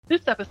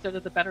This episode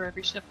of the Better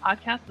Every Shift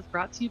podcast is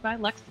brought to you by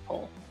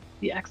Lexipol,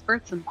 the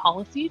experts in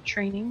policy,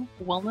 training,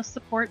 wellness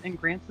support, and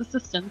grants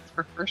assistance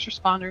for first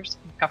responders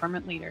and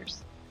government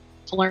leaders.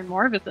 To learn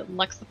more, visit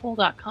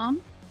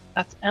lexipol.com.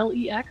 That's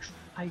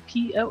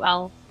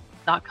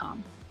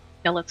LEXIPOL.com.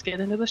 Now let's get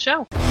into the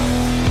show.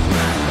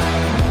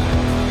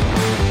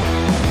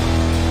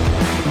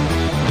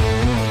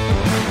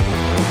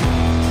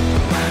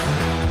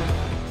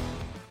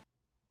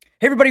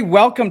 Hey, everybody.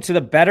 Welcome to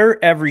the Better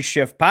Every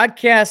Shift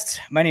podcast.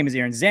 My name is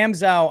Aaron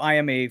Zamzow. I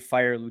am a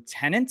fire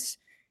lieutenant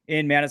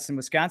in Madison,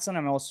 Wisconsin.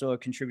 I'm also a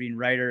contributing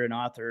writer and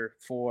author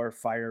for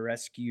Fire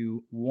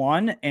Rescue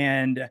One.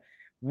 And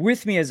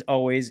with me, as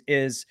always,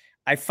 is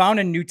I found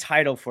a new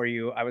title for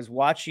you. I was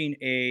watching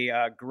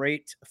a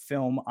great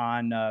film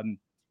on,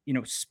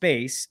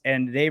 space,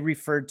 and they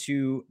referred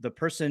to the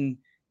person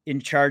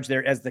in charge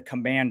there as the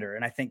commander.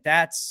 And I think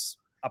that's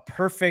a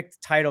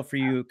perfect title for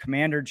you,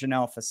 Commander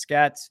Janelle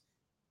Fisquette.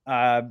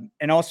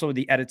 And also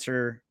the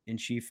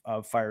editor-in-chief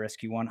of Fire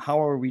Rescue One.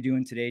 How are we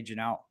doing today,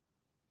 Janelle?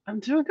 I'm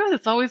doing good.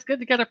 It's always good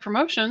to get a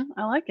promotion.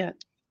 I like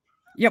it.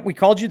 Yeah, we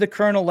called you the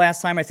colonel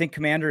last time. I think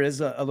commander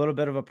is a little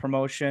bit of a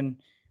promotion.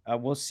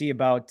 We'll see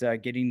about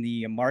getting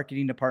the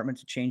marketing department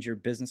to change your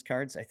business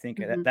cards. I think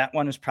that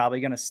one is probably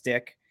going to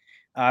stick.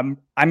 I'm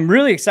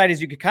really excited,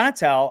 as you can kind of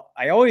tell.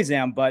 I always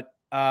am, but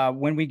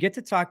when we get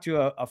to talk to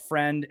a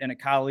friend and a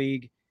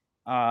colleague,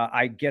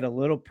 I get a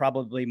little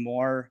probably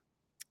more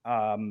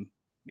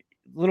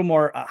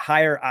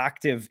higher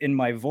octave in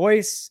my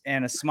voice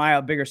and a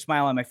bigger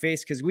smile on my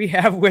face, because we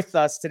have with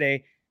us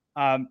today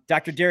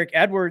Dr. Derek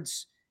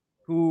Edwards,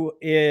 who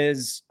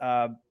is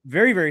a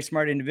very, very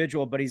smart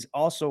individual, but he's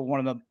also one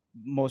of the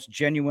most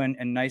genuine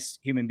and nice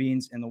human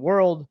beings in the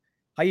world.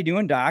 How you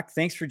doing, Doc?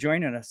 Thanks for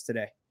joining us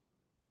today.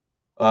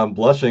 I'm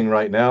blushing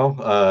right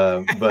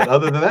now, but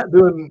other than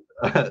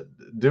that,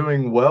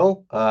 doing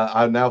well.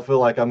 I now feel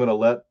like I'm going to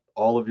let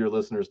all of your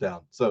listeners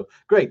down. So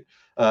great.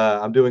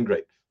 I'm doing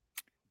great.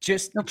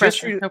 No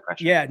pressure.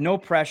 Yeah, no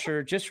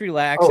pressure. Just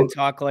relax and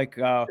talk like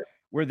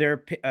we're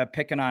there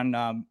picking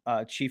on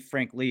Chief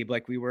Frank Lieb,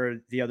 like we were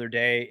the other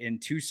day in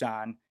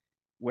Tucson,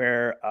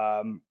 where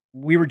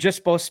we were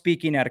just both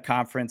speaking at a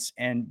conference,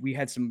 and we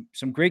had some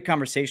great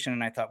conversation.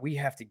 And I thought, we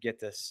have to get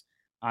this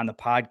on the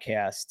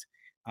podcast.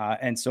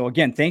 And so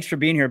again, thanks for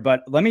being here.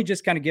 But let me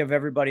just kind of give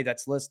everybody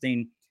that's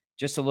listening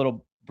just a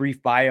little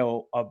brief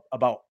bio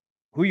about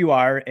who you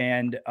are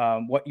and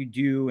what you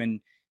do, and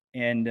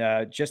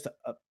just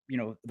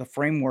the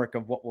framework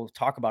of what we'll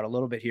talk about a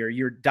little bit here.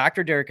 You're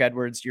Dr. Derek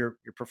Edwards. You're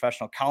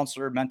professional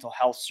counselor, mental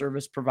health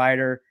service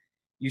provider.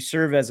 You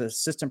serve as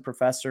assistant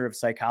professor of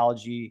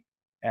psychology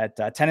at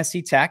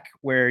Tennessee Tech,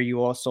 where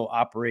you also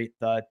operate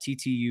the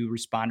TTU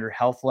Responder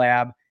Health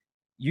Lab.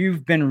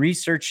 You've been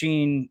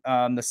researching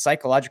the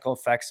psychological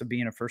effects of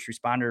being a first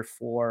responder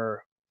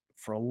for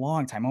a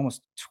long time,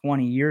 almost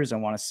 20 years, I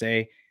want to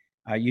say.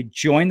 You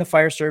joined the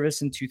fire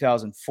service in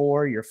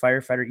 2004. You're a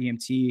firefighter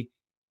EMT.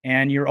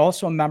 And you're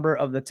also a member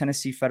of the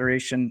Tennessee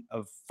Federation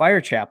of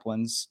Fire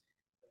Chaplains,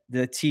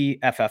 the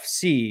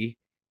TFFC,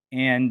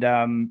 and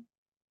a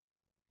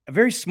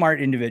very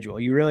smart individual.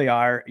 You really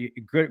are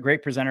a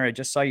great presenter. I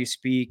just saw you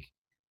speak,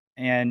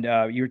 and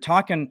you were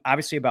talking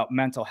obviously about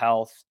mental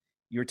health.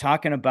 You were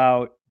talking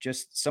about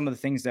just some of the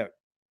things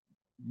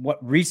what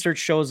research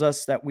shows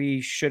us that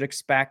we should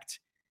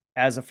expect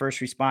as a first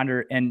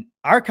responder. And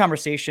our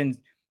conversation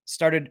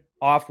started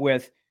off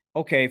with,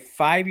 okay,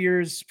 5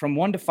 years, from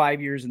 1 to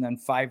 5 years, and then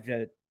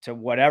 5 to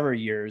whatever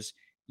years,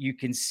 you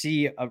can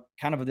see a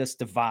kind of this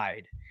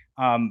divide.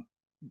 Can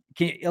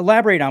you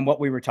elaborate on what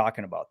we were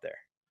talking about there?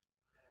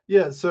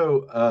 Yeah.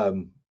 So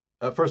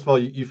first of all,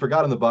 you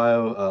forgot in the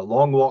bio,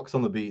 long walks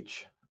on the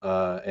beach,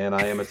 and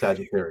I am a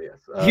Sagittarius.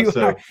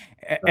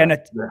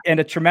 And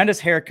a tremendous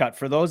haircut.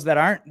 For those that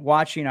aren't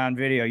watching on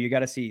video, you got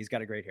to see he's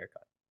got a great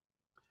haircut.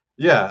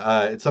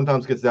 Yeah, it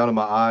sometimes gets down in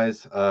my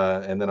eyes,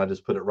 and then I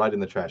just put it right in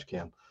the trash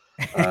can.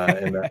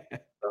 And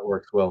that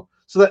works well.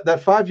 So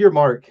that 5-year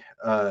mark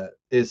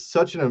is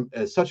such an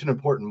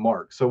important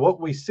mark. So what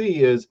we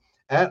see is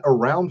at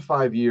around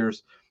 5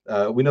 years,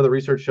 we know that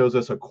research shows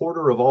us a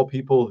quarter of all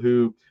people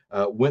who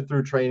went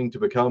through training to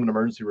become an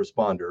emergency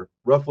responder,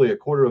 roughly a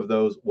quarter of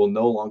those will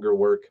no longer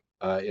work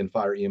in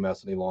fire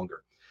EMS any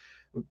longer.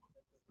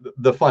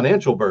 The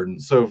financial burden.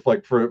 So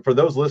like for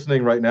those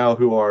listening right now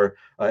who are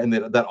in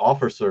that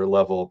officer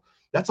level,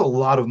 that's a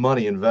lot of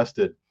money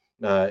invested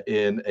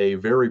in a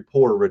very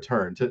poor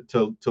return.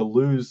 To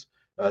lose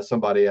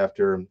somebody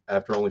after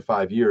only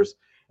 5 years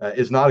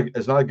is not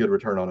a good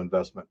return on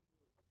investment.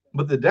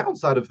 But the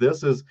downside of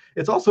this is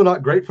it's also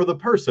not great for the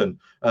person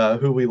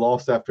who we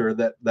lost after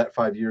that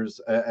 5 years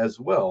as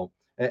well.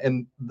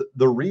 And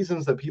the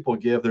reasons that people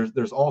give,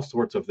 there's all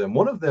sorts of them.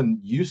 One of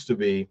them used to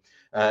be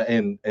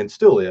and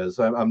still is.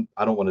 I don't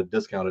want to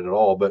discount it at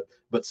all, but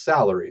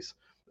salaries.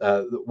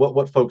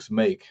 What folks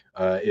make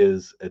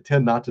tends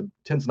not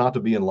to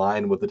be in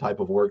line with the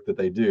type of work that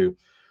they do.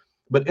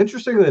 But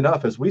interestingly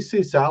enough, as we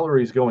see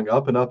salaries going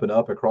up and up and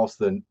up across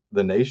the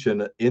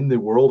nation in the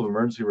world of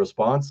emergency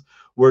response,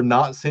 we're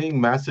not seeing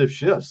massive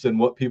shifts in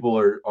what people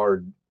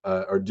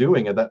are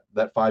doing at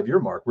that 5 year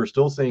mark. We're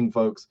still seeing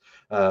folks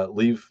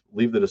leave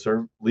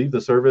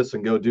the service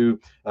and go do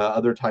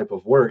other type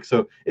of work.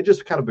 So it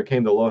just kind of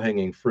became the low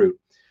hanging fruit.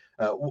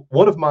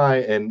 One of my,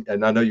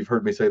 and I know you've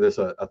heard me say this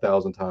a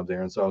thousand times,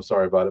 Aaron, so I'm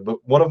sorry about it,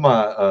 but one of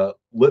my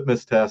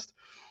litmus tests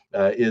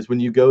is when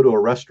you go to a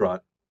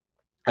restaurant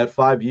at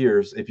 5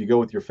 years, if you go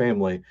with your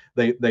family,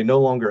 they no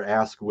longer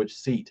ask which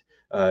seat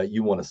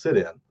you want to sit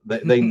in.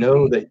 They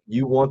know that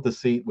you want the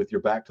seat with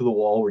your back to the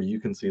wall where you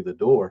can see the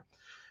door.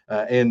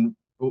 And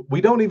we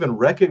don't even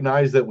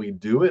recognize that we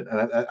do it.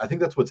 And I think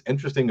that's what's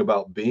interesting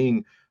about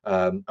being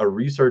a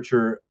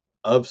researcher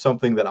of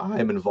something that I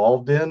am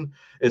involved in.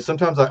 Is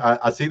sometimes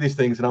I see these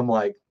things and I'm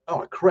like,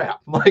 oh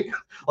crap,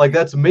 like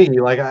that's me.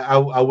 Like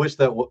I wish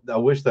I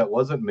wish that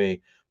wasn't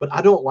me. But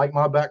I don't like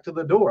my back to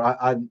the door.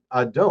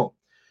 I don't.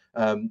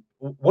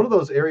 One of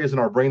those areas in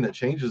our brain that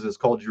changes is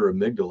called your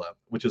amygdala,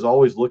 which is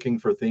always looking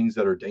for things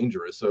that are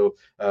dangerous. So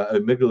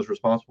amygdala is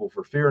responsible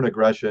for fear and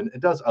aggression.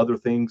 It does other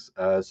things,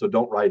 so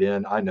don't write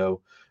in. I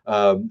know,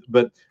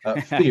 but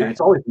fear.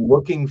 It's always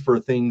looking for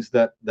things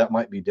that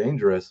might be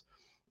dangerous.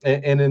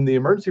 And in the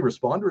emergency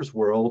responders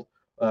world,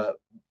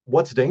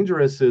 what's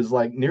dangerous is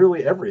like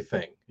nearly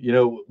everything. You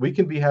know, we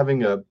can be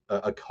having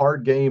a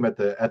card game at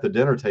the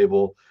dinner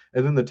table,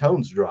 and then the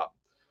tones drop.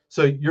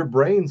 So your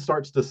brain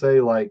starts to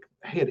say like,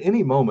 hey, at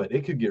any moment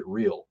it could get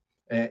real.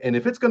 And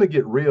if it's going to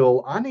get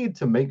real, I need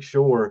to make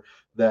sure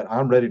that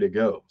I'm ready to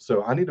go.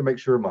 So I need to make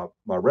sure my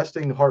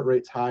resting heart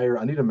rate's higher.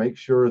 I need to make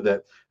sure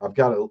that I've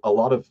got a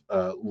lot of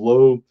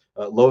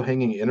low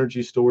hanging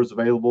energy stores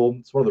available.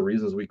 It's one of the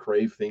reasons we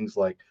crave things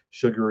like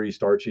sugary,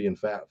 starchy, and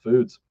fat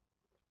foods.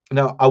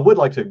 Now, I would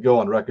like to go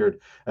on record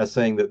as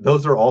saying that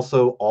those are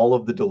also all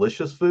of the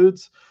delicious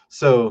foods.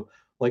 So,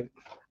 like,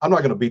 I'm not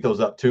going to beat those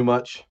up too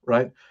much,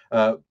 right?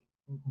 Uh,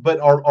 but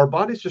our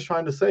body's just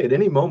trying to say at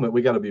any moment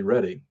we got to be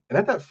ready. And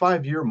at that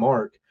 5 year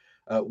mark,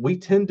 we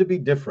tend to be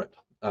different,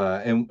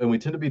 and we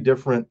tend to be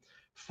different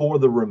for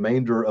the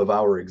remainder of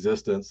our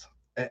existence.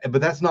 But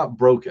that's not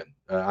broken.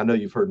 I know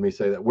you've heard me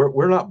say that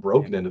we're not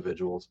broken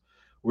individuals.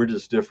 We're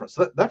just different.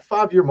 So that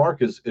 5 year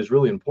mark is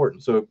really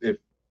important. So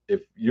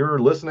if you're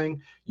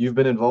listening, you've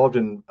been involved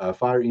in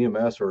fire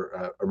EMS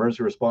or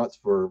emergency response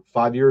for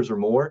 5 years or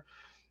more,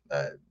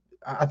 uh,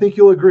 I think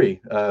you'll agree.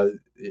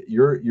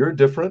 You're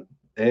different,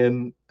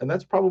 and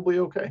that's probably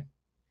okay.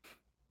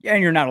 Yeah,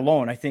 and you're not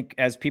alone. I think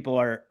as people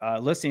are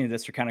listening to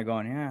this, they're kind of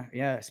going, yeah,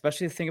 yeah.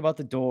 Especially the thing about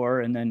the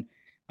door, and then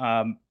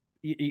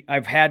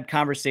I've had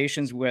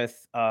conversations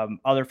with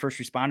other first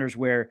responders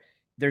where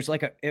there's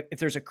like if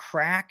there's a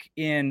crack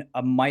in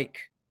a mic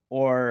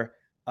or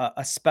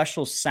a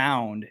special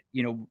sound,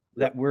 Yep.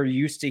 that we're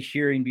used to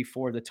hearing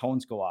before the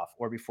tones go off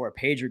or before a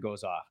pager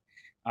goes off.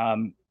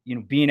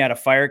 Being at a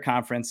fire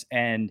conference,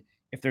 and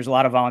if there's a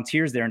lot of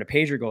volunteers there and a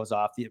pager goes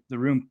off, the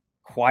room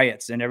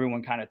quiets and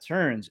everyone kind of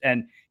turns,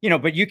 and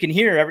but you can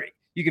hear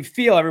you can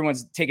feel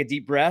everyone's take a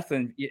deep breath,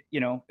 and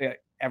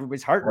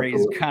everybody's heart rate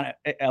is Absolutely. kind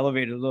of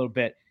elevated a little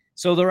bit.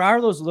 So there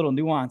are those little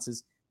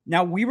nuances.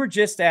 Now, we were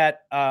just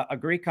at a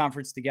great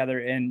conference together,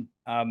 and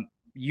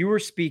you were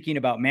speaking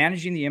about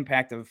managing the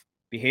impact of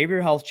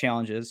behavioral health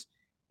challenges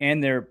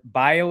and their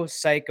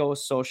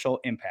biopsychosocial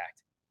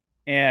impact.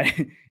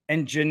 And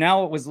and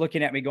Janelle was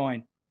looking at me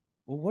going,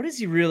 well, what does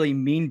he really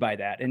mean by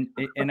that?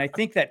 And I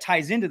think that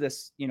ties into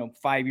this,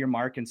 5 year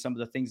mark and some of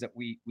the things that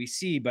we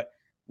see. But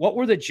what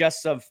were the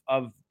justs of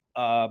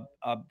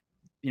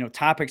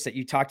topics that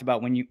you talked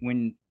about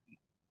when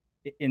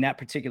in that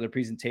particular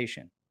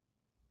presentation?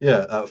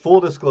 Yeah. Full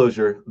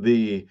disclosure,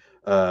 the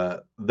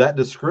that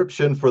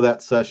description for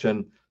that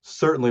session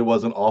certainly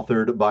wasn't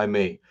authored by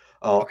me,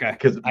 Okay,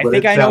 because I but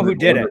think it I know sounded who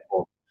did it.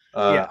 wonderful.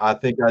 Yeah, I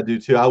think I do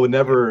too. I would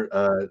yeah.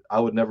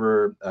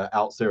 never,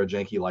 out Sarah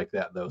Janke like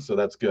that though, so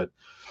that's good.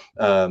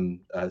 So I'm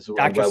Dr.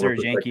 glad we're Sarajanki,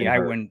 protecting I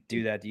her. wouldn't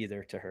do that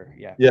either to her.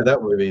 Yeah. Yeah,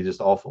 that would be just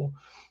awful.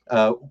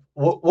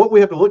 What we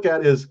have to look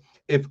at is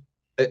if,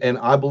 and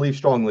I believe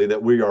strongly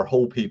that we are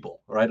whole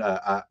people, right?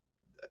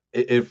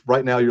 If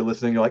right now you're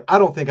listening, you're like, I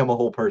don't think I'm a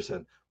whole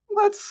person.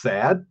 Well, that's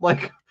sad.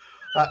 Like,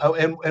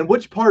 and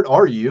which part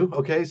are you?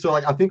 Okay, so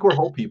like I think we're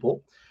whole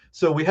people.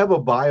 So we have a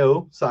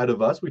bio side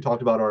of us. We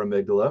talked about our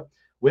amygdala.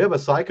 We have a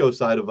psycho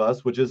side of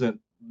us, which isn't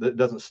that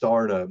doesn't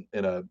star in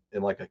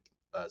like a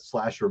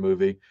slasher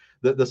movie.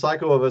 The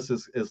psycho of us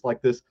is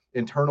like this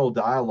internal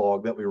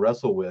dialogue that we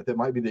wrestle with. It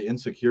might be the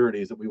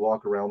insecurities that we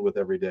walk around with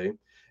every day,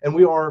 and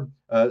we are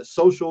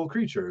social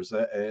creatures.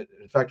 In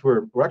fact,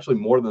 we're actually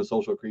more than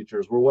social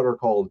creatures. We're what are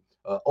called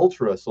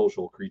ultra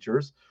social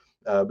creatures,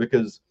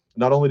 because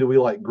not only do we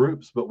like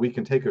groups, but we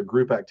can take a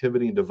group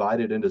activity and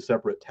divide it into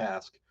separate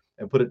tasks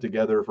and put it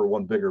together for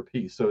one bigger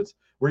piece. So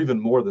we're even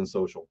more than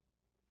social.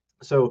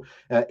 So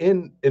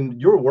in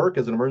your work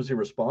as an emergency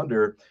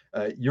responder,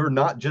 you're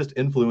not just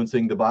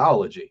influencing the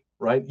biology,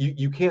 right?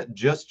 You can't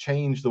just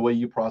change the way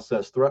you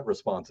process threat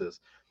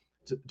responses.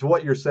 To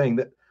what you're saying,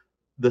 that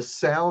the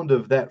sound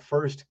of that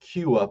first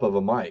cue up of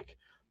a mic,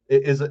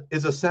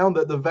 is a sound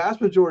that the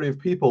vast majority of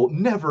people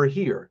never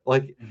hear.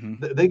 Like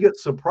they get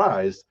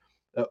surprised,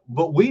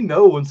 but we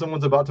know when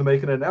someone's about to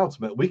make an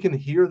announcement. We can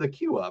hear the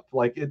cue up.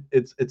 Like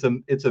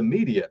it's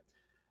immediate.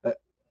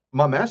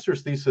 My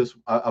master's thesis,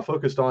 I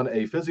focused on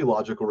a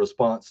physiological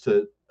response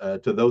to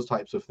those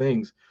types of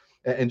things,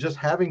 and just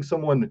having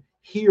someone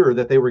hear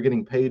that they were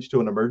getting paged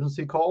to an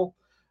emergency call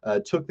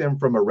took them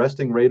from a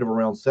resting rate of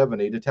around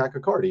 70 to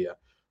tachycardia.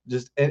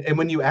 And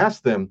when you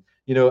ask them,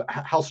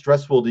 how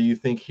stressful do you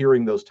think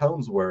hearing those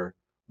tones were?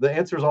 The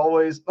answer is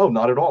always, oh,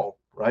 not at all,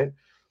 right?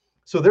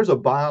 So there's a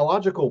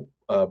biological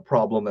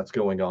problem that's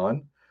going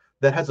on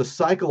that has a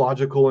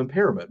psychological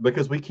impairment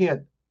because we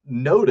can't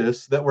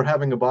notice that we're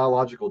having a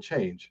biological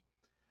change.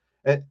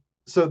 And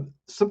so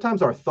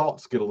sometimes our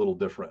thoughts get a little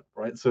different,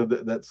 right? So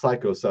that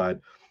psycho side,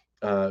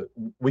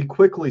 we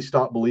quickly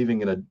stop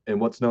believing in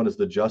what's known as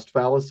the just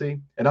fallacy.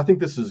 And I think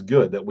this is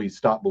good that we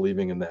stop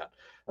believing in that.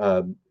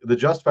 The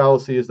just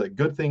fallacy is that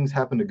good things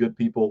happen to good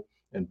people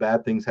and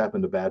bad things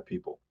happen to bad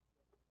people.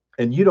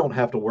 And you don't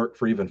have to work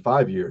for even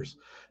 5 years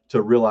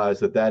to realize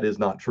that that is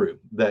not true,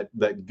 that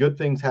good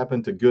things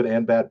happen to good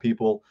and bad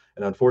people,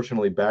 and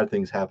unfortunately bad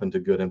things happen to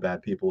good and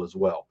bad people as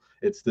well.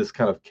 It's this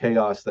kind of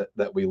chaos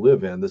that we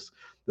live in, this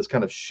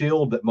kind of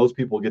shield that most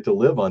people get to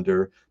live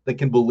under, that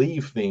can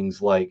believe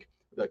things like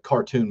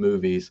cartoon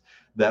movies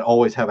that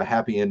always have a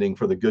happy ending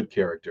for the good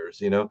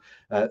characters,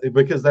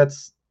 because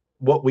that's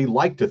what we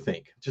like to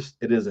think. Just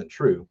it isn't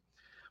true.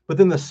 But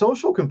then the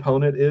social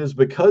component is,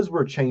 because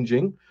we're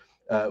changing,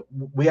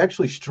 we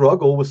actually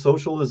struggle with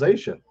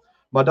socialization.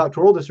 My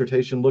doctoral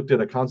dissertation looked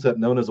at a concept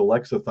known as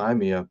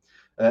alexithymia.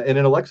 And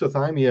in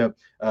alexithymia,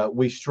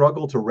 we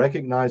struggle to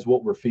recognize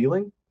what we're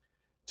feeling,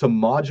 to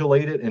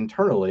modulate it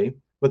internally,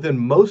 but then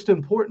most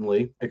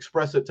importantly,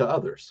 express it to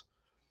others.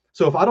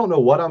 So if I don't know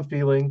what I'm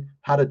feeling,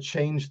 how to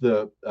change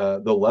the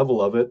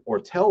level of it, or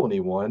tell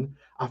anyone,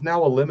 I've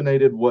now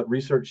eliminated what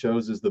research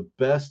shows is the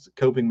best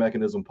coping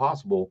mechanism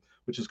possible,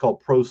 which is called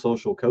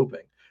pro-social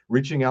coping,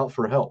 reaching out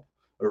for help,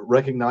 or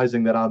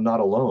recognizing that I'm not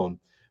alone.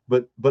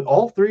 But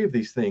all three of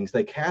these things,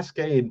 they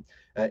cascade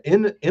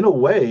in a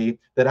way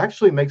that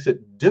actually makes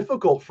it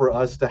difficult for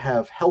us to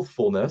have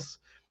healthfulness.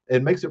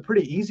 It makes it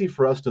pretty easy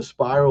for us to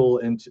spiral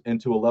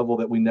into a level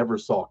that we never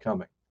saw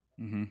coming.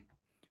 Mm-hmm.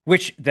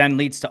 Which then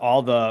leads to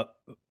all the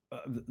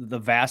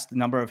vast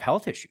number of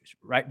health issues,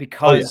 right?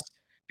 Because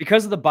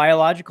of the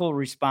biological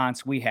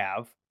response we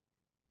have,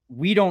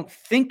 we don't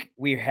think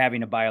we're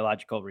having a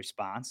biological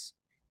response.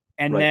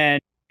 And then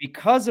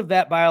because of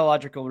that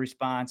biological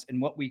response and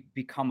what we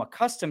become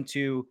accustomed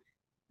to,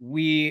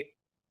 we,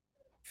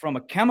 from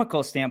a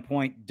chemical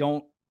standpoint,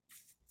 don't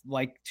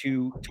like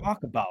to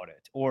talk about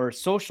it or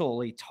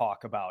socially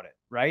talk about it,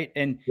 right?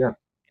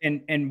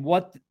 And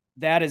what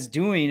that is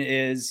doing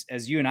is,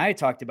 as you and I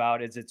talked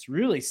about, is it's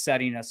really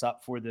setting us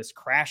up for this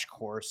crash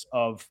course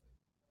of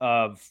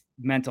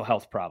mental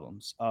health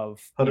problems,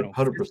 of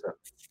 100%.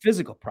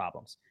 physical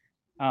problems.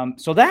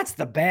 So that's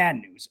the bad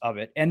news of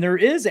it. And there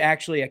is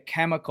actually a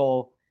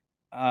chemical,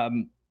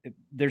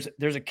 there's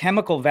a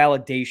chemical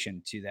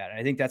validation to that. And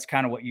I think that's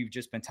kind of what you've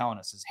just been telling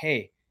us is,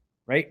 hey,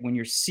 right, when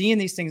you're seeing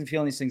these things and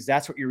feeling these things,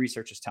 that's what your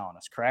research is telling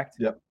us, correct?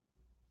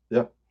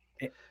 Yeah.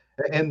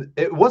 And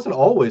it wasn't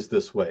always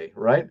this way,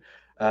 right?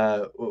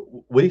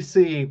 We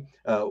see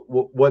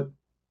what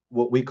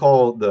we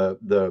call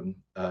the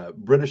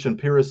British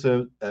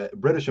empiricism,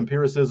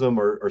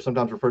 or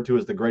sometimes referred to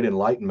as the Great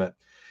Enlightenment.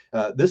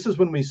 This is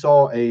when we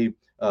saw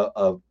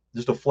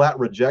just a flat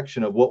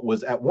rejection of what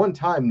was at one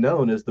time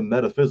known as the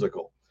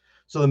metaphysical.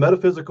 So the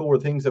metaphysical were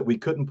things that we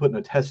couldn't put in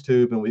a test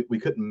tube, and we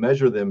couldn't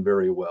measure them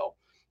very well.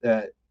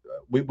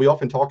 We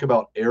often talk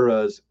about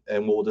eras,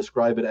 and we'll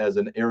describe it as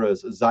an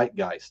era's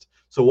zeitgeist.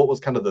 So what was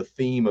kind of the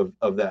theme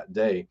of that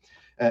day?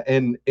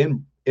 And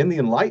in the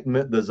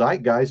Enlightenment, the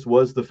zeitgeist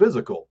was the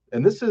physical.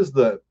 And this is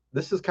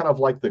kind of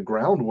like the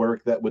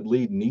groundwork that would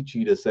lead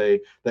Nietzsche to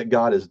say that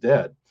God is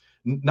dead.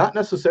 Not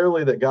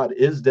necessarily that God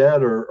is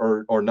dead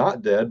or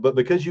not dead, but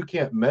because you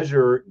can't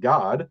measure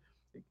God,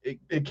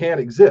 it can't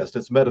exist.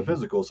 It's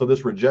metaphysical. So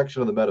this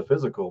rejection of the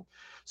metaphysical.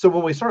 So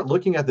when we start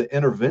looking at the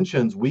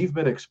interventions we've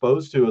been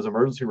exposed to as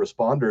emergency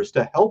responders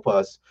to help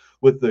us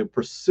with the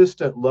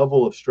persistent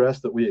level of stress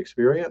that we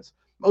experience,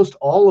 most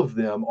all of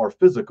them are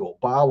physical,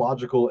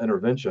 biological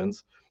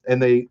interventions,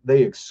 and they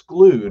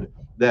exclude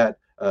that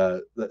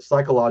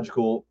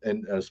psychological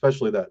and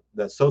especially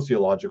that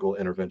sociological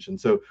intervention.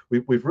 So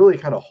we've really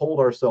kind of hold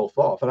ourselves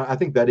off, and I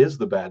think that is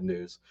the bad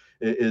news.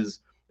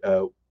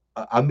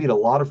 I meet a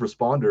lot of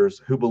responders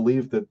who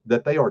believe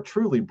that they are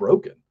truly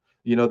broken.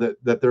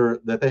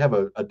 That they have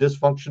a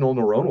dysfunctional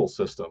neuronal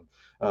system.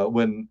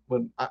 When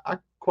I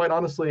quite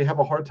honestly have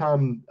a hard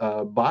time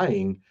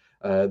buying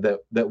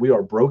that we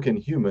are broken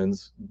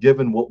humans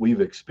given what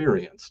we've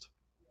experienced.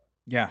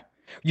 Yeah,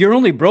 you're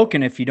only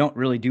broken if you don't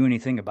really do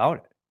anything about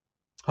it.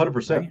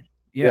 100%. Right?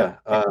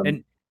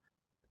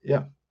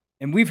 Yeah.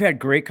 And we've had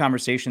great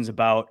conversations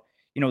about,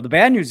 the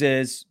bad news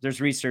is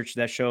there's research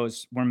that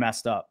shows we're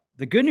messed up.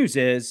 The good news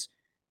is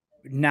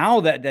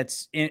now that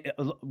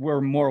we're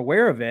more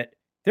aware of it,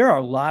 there are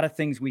a lot of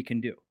things we can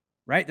do.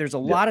 right? There's a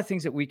Yeah. lot of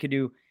things that we could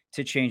do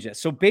to change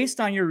this. So based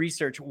on your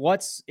research,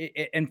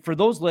 and for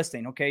those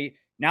listening, okay,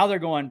 now they're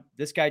going,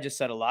 this guy just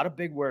said a lot of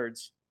big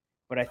words,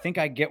 but I think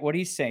I get what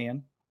he's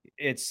saying.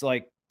 It's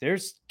like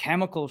there's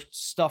chemical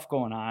stuff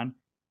going on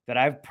that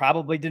I've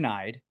probably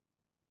denied.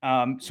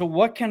 So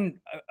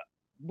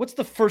what's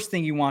the first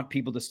thing you want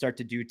people to start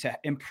to do to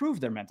improve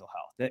their mental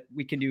health that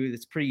we can do?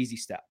 That's a pretty easy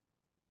step.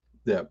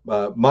 Yeah.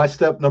 My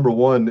step number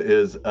one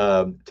is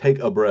take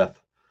a breath,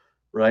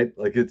 right?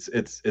 Like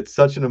it's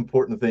such an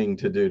important thing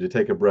to do, to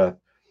take a breath.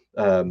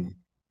 Um,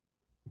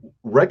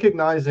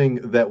 Recognizing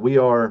that we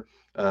are,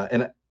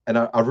 and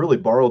I really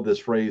borrowed this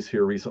phrase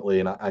here recently,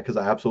 and because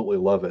I absolutely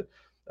love it.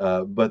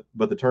 But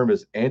the term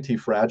is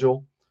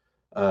anti-fragile.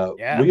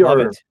 Yeah, We love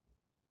are it.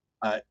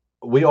 uh,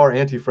 we are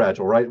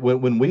anti-fragile, right?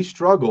 When we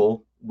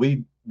struggle,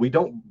 we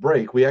don't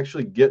break. We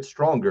actually get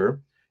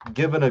stronger,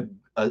 given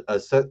a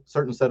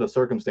certain set of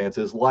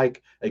circumstances,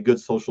 like a good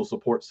social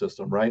support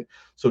system, right?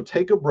 So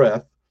take a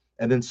breath,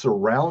 and then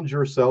surround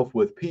yourself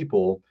with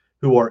people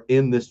who are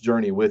in this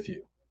journey with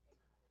you.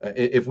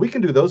 If we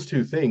can do those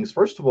two things,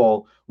 first of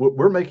all,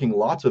 we're making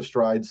lots of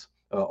strides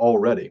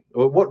already.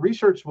 What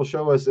research will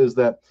show us is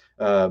that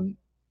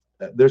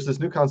there's this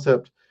new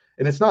concept,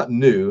 and it's not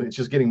new, it's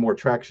just getting more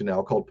traction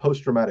now, called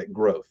post-traumatic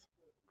growth.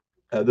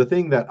 The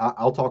thing that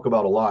I'll talk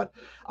about a lot,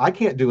 I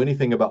can't do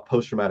anything about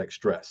post-traumatic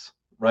stress,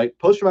 right?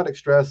 Post-traumatic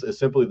stress is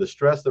simply the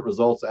stress that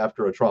results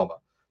after a trauma.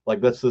 Like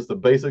that's just the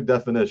basic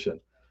definition.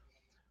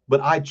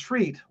 But I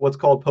treat what's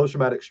called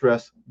post-traumatic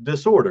stress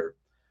disorder.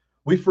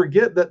 We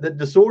forget that the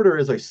disorder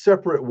is a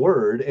separate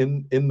word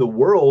in the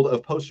world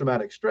of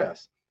post-traumatic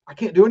stress. I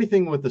can't do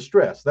anything with the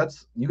stress.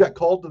 That's, you got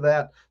called to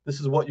that. This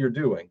is what you're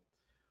doing.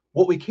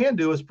 What we can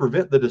do is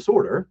prevent the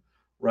disorder,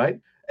 right?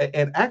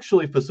 And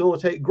actually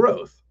facilitate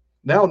growth.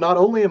 Now, not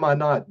only am I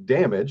not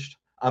damaged,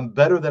 I'm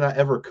better than I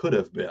ever could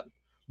have been,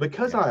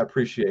 because Yeah. I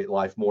appreciate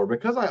life more,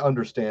 because I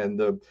understand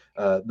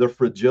the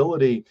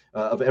fragility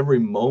of every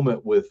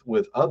moment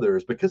with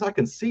others, because I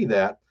can see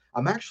that.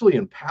 I'm actually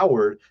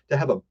empowered to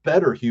have a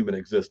better human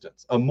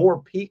existence, a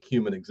more peak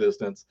human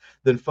existence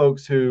than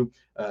folks who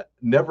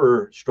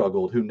never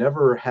struggled, who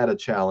never had a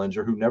challenge,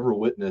 or who never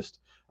witnessed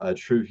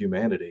true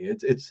humanity.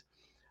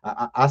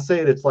 I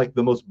say it's like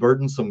the most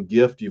burdensome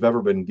gift you've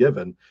ever been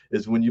given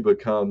is when you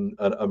become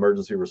an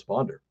emergency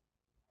responder.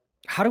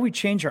 How do we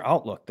change our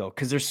outlook though?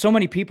 Because there's so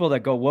many people that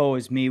go, woe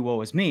is me,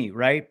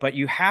 right? But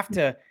you have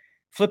to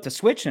flip the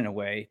switch in a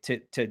way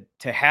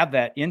to have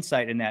that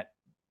insight and that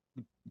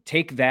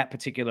take that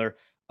particular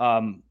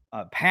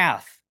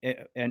path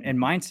and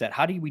mindset.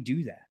 How do we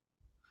do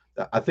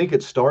that? I think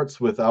it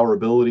starts with our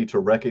ability to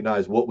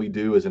recognize what we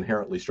do is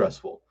inherently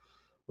stressful,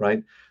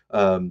 right?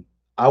 Um,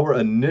 our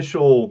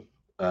initial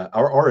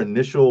our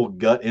initial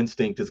gut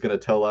instinct is going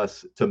to tell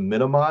us to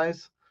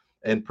minimize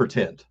and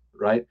pretend,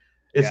 right?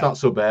 It's Yeah. not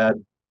so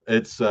bad.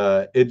 It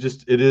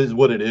is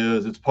what it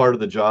is. It's part of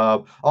the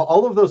job.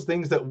 All of those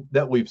things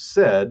that we've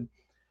said,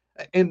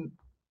 and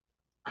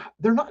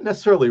they're not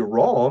necessarily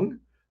wrong.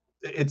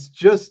 It's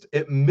just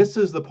it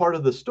misses the part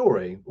of the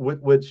story,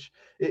 which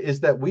is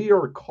that we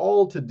are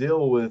called to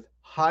deal with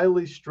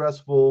highly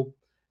stressful,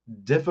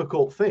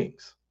 difficult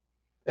things.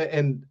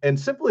 And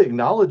simply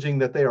acknowledging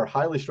that they are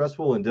highly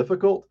stressful and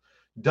difficult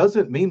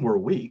doesn't mean we're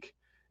weak.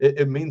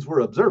 It means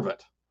we're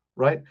observant,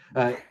 right?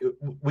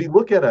 We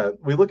look at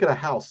a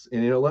house,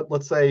 and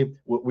let's say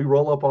we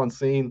roll up on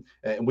scene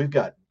and we've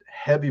got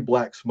heavy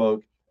black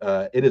smoke.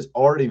 It has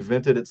already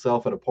vented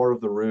itself at a part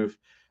of the roof.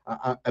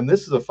 And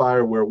this is a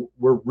fire where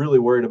we're really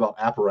worried about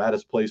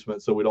apparatus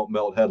placement so we don't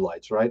melt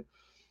headlights, right?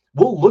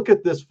 We'll look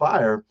at this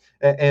fire,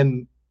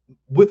 and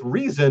with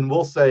reason,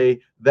 we'll say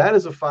that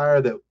is a fire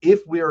that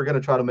if we are going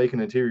to try to make an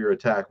interior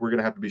attack, we're going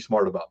to have to be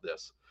smart about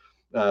this,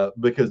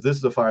 because this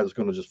is a fire that's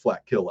going to just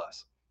flat kill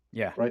us,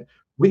 Yeah. right?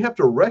 We have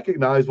to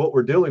recognize what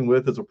we're dealing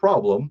with as a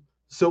problem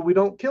so we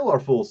don't kill our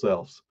full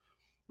selves.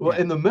 Well,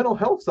 Yeah. in the mental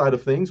health side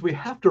of things, we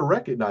have to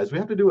recognize, we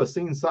have to do a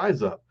scene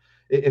size up.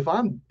 If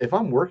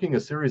I'm working a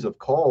series of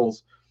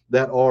calls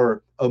that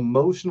are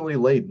emotionally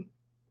laden,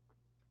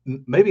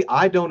 maybe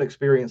I don't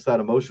experience that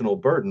emotional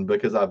burden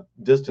because I've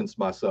distanced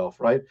myself,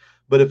 right?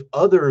 But if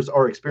others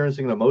are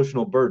experiencing an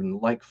emotional burden,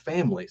 like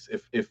families,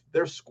 if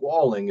they're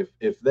squalling,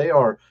 if they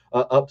are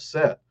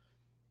upset,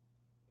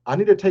 I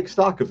need to take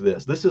stock of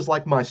this. This is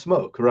like my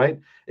smoke, right?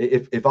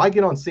 If I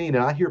get on scene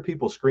and I hear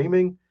people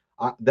screaming,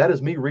 that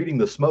is me reading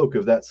the smoke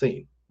of that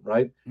scene,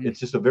 right? Mm. It's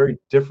just a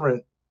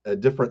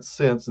different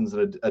sense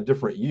and a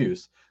different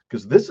use,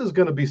 because this is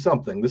going to be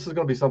something. This is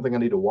going to be something I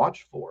need to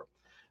watch for,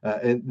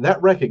 and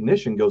that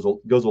recognition goes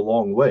a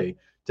long way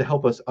to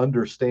help us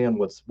understand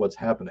what's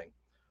happening.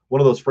 One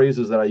of those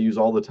phrases that I use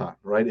all the time,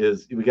 right,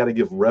 is we got to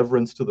give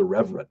reverence to the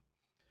reverent.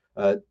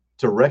 uh,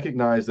 to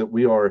recognize that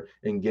we are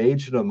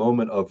engaged in a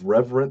moment of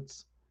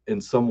reverence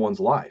in someone's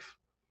life,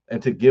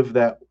 and to give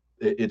that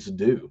its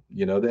due,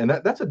 and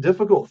that's a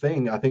difficult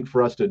thing, I think,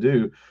 for us to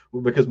do,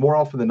 because more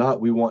often than not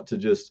we want to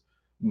just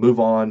move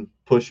on,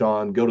 push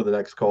on, go to the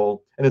next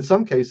call, and in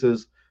some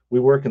cases we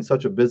work in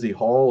such a busy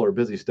hall or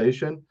busy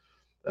station,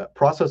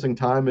 processing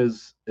time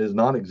is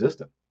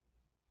non-existent.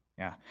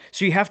 Yeah.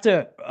 So you have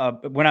to,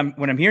 when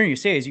I'm hearing you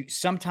say is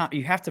sometimes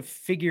you have to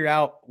figure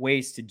out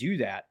ways to do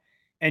that,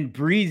 and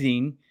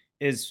breathing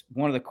is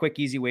one of the quick,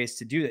 easy ways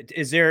to do that.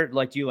 Is there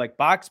do you like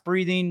box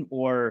breathing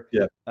or,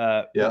 Yeah.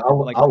 Yeah.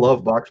 like, I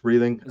love box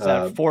breathing. is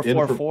that four, In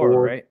four, for four,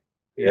 four. right?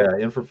 Yeah.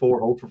 In for four,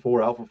 hold for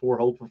four, out for four,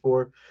 hold for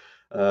four.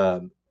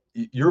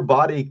 Your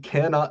body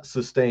cannot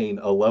sustain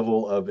a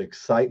level of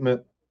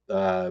excitement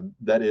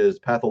that is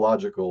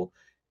pathological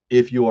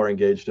if you are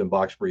engaged in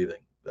box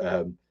breathing.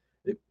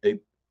 It,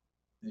 it,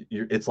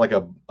 it's like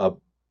a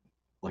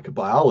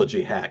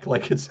biology hack.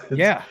 Like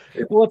Yeah.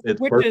 Well, it it's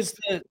perfect. switches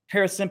the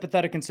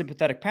parasympathetic and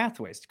sympathetic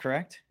pathways,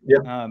 correct?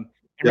 Yeah. And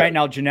right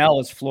now Janelle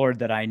is floored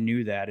that I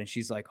knew that. And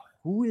she's like,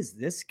 who is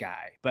this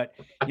guy? But,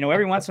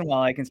 every once in a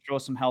while I can throw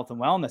some health and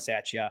wellness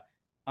at you.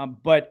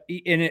 But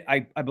in it,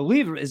 I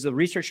believe is the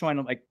research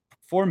showing like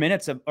 4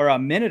 minutes or a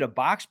minute of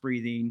box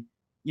breathing,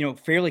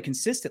 fairly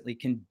consistently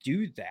can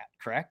do that,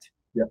 correct?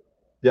 Yeah.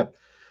 Yeah.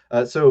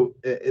 So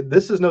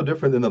this is no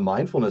different than the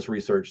mindfulness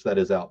research that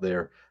is out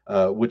there,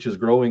 which is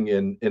growing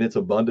in its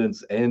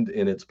abundance and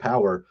in its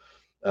power.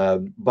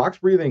 Box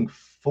breathing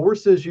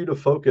forces you to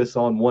focus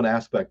on one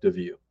aspect of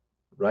you,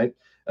 right?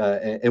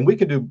 And we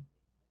can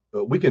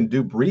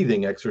do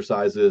breathing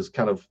exercises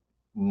kind of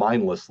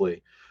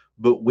mindlessly,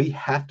 but we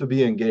have to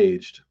be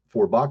engaged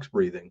for box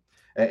breathing.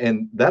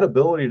 And that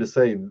ability to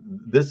say,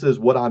 this is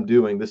what I'm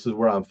doing, this is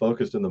where I'm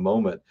focused in the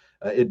moment,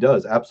 it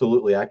does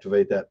absolutely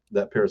activate that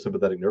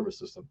parasympathetic nervous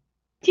system.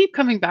 Keep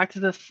coming back to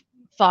this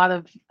thought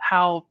of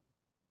how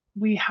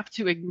we have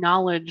to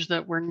acknowledge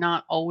that we're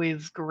not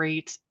always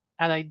great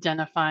at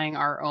identifying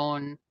our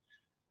own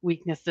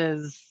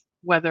weaknesses,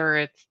 whether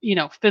it's,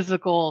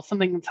 physical,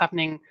 something that's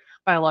happening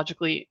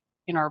biologically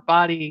in our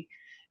body.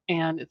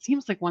 And it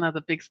seems like one of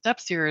the big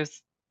steps here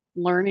is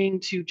learning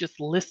to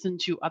just listen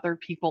to other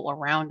people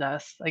around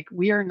us. Like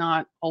we are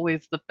not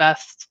always the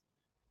best,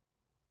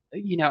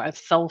 at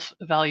self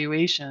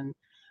evaluation.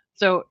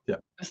 So Yeah.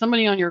 if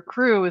somebody on your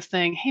crew is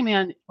saying, hey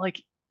man,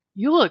 like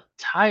you look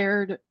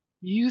tired,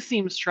 you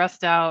seem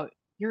stressed out,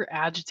 you're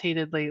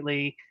agitated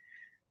lately,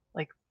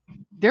 like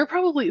they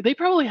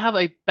probably have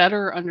a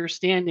better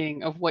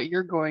understanding of what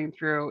you're going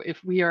through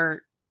if we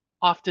are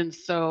often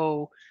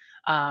so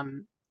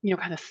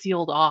kind of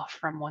sealed off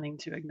from wanting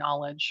to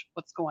acknowledge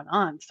what's going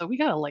on. So we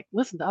got to like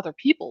listen to other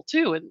people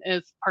too, and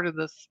as part of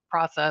this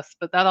process,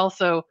 but that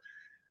also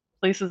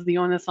places the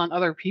onus on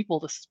other people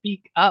to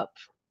speak up.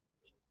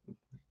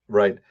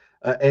 Right.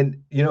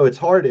 And it's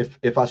hard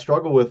if I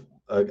struggle with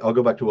I'll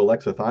go back to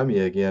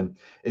alexithymia again.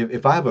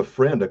 If I have a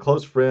friend, a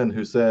close friend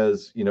who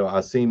says,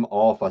 I seem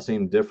off, I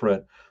seem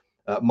different,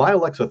 my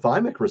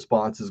alexithymic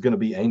response is going to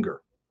be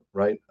anger,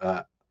 right?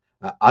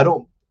 I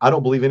don't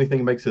believe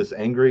anything makes us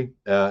angry,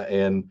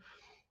 and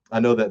I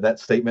know that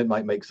statement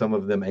might make some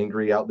of them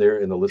angry out there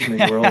in the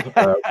listening world,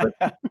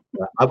 but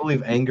I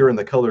believe anger and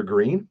the color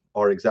green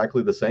are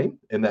exactly the same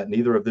in that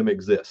neither of them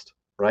exist,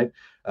 right?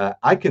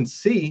 I can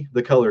see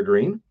the color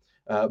green,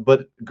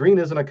 but green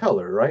isn't a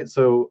color, right?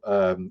 So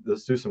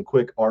let's do some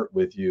quick art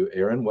with you,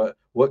 Aaron.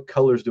 What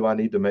colors do I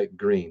need to make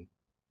green?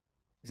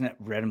 Isn't it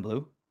red and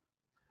blue?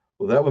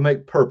 Well, that would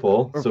make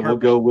purple. Or So we'll purple?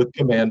 go with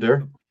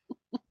Commander.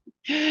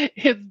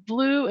 It's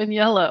blue and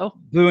yellow.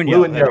 Blue and Blue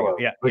yellow. and There we yellow,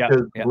 go. Yeah, yeah,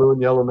 because yeah. blue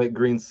and yellow make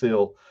green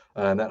seal,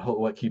 and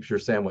what keeps your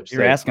sandwich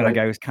You're safe, asking a right?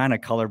 guy who's kind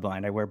of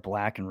colorblind. I wear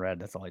black and red.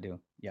 That's all I do.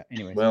 Yeah.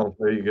 Anyways. Well,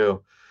 there you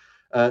go.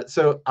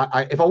 So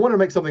if I want to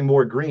make something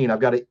more green, I've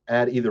got to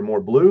add either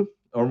more blue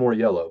or more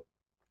yellow.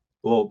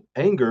 Well,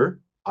 anger,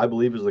 I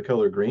believe, is the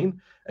color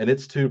green, and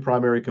its two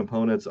primary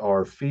components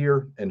are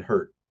fear and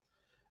hurt.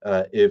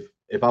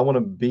 If I want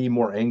to be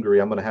more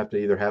angry, I'm going to have to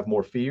either have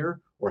more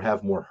fear or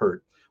have more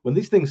hurt. When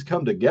these things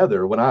come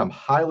together, when I'm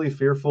highly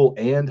fearful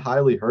and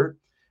highly hurt,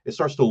 it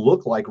starts to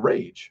look like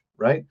rage,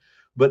 right?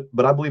 But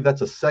I believe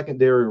that's a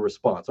secondary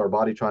response, our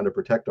body trying to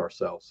protect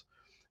ourselves.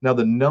 Now,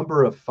 the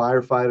number of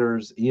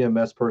firefighters,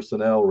 EMS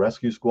personnel,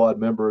 rescue squad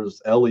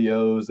members,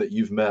 LEOs that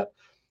you've met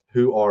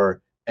who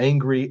are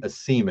angry as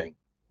seeming,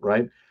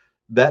 right?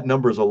 That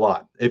number is a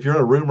lot. If you're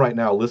in a room right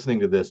now listening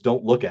to this,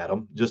 don't look at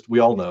them. Just we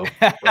all know,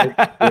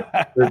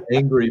 right? There's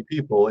angry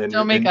people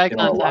Don't make eye in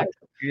our life. contact.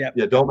 Yep.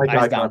 Yeah, don't make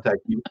Eyes eye down. contact.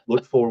 You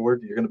look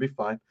forward. You're going to be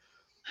fine.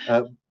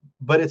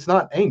 But it's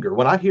not anger.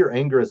 When I hear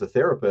anger as a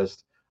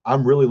therapist,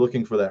 I'm really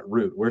looking for that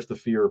root. Where's the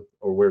fear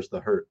or where's the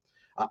hurt?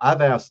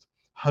 I've asked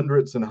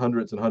hundreds and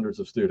hundreds and hundreds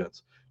of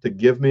students to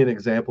give me an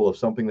example of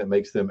something that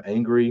makes them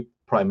angry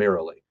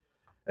primarily.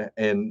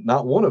 And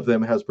not one of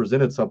them has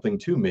presented something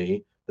to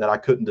me that I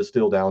couldn't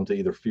distill down to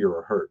either fear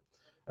or hurt.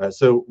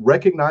 So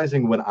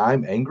recognizing when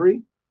I'm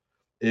angry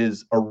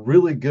is a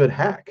really good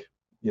hack,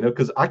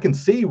 because I can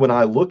see when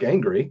I look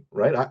angry,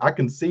 right? I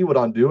can see what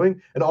I'm doing.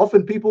 And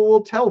often people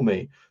will tell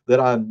me that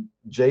I'm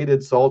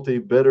jaded, salty,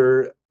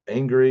 bitter,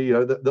 angry.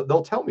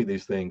 They'll tell me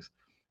these things.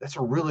 That's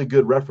a really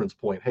good reference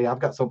point. Hey, I've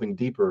got something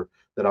deeper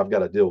that I've got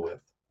to deal with.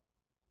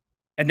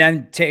 And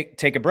then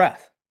take a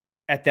breath.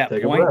 At that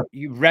Take a point, breath.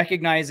 you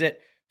recognize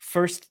it.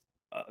 First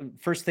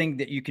thing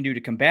that you can do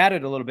to combat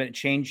it a little bit and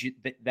change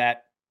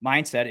that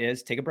mindset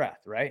is take a breath,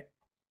 right?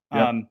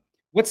 Yep.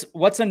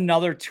 What's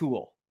another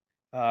tool?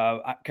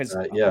 Because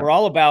Yeah. we're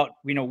all about,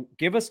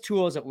 give us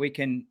tools that we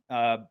can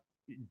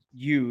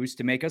use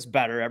to make us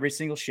better every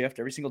single shift,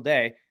 every single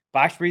day.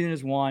 Box breathing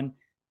is one.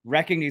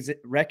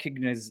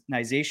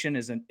 Recognition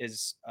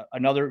is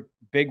another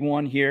big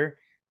one here.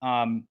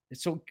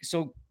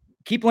 So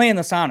keep laying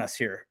this on us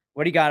here.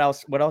 What do you got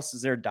else? What else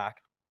is there, Doc?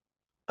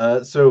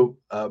 So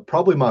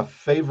probably my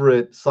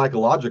favorite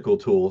psychological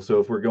tool. So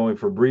if we're going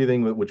for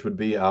breathing, which would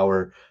be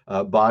our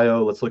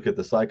bio, let's look at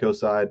the psycho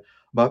side.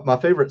 My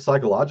favorite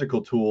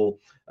psychological tool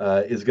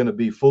is going to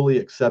be fully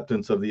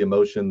acceptance of the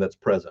emotion that's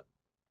present.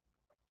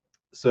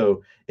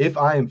 So if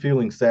I am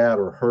feeling sad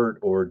or hurt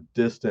or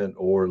distant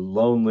or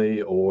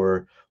lonely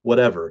or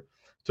whatever,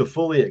 to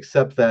fully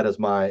accept that as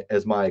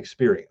my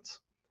experience.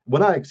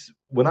 When I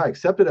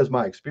accept it as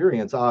my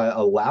experience, I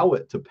allow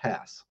it to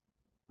pass,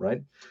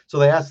 right? So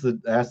they asked the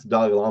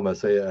Dalai Lama,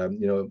 say,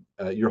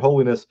 Your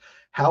Holiness,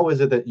 how is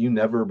it that you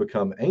never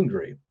become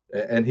angry?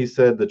 And he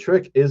said, the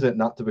trick isn't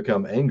not to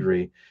become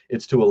angry;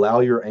 it's to allow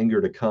your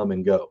anger to come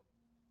and go,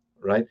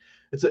 right?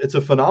 It's a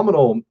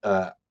phenomenal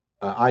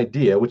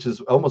idea, which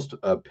is almost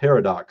a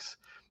paradox.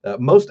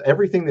 Most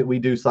everything that we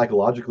do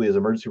psychologically as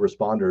emergency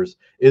responders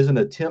is an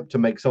attempt to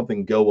make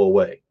something go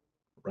away,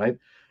 right?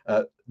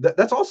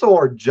 That's also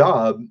our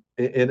job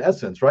in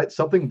essence, right?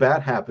 Something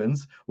bad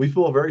happens, we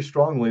feel very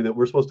strongly that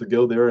we're supposed to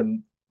go there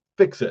and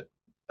fix it,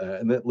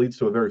 and that leads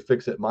to a very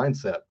fix it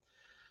mindset.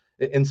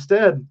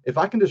 Instead, if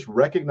I can just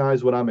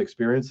recognize what I'm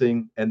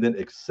experiencing and then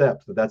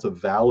accept that that's a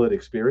valid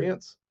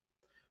experience,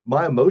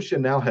 my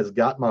emotion now has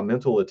got my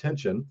mental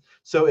attention.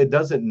 So it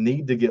doesn't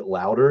need to get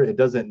louder. It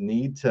doesn't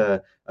need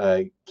to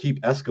keep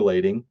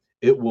escalating.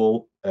 It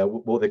will,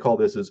 what they call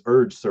this is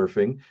urge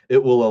surfing.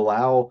 It will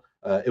allow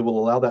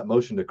that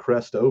motion to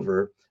crest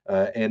over,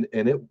 and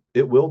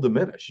it will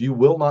diminish. You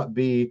will not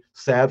be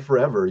sad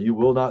forever. You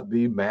will not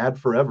be mad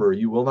forever.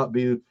 You will not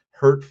be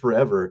hurt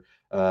forever.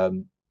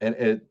 And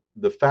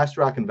the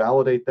faster I can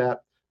validate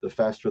that, the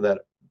faster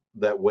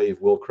that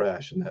wave will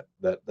crash, and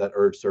that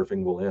urge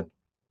surfing will end.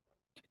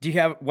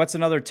 What's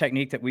another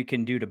technique that we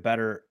can do to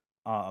better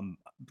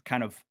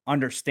kind of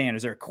understand?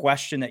 Is there a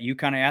question that you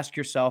kind of ask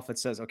yourself that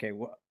says, okay,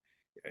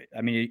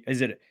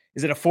 is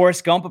it a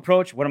Forrest Gump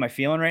approach? What am I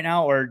feeling right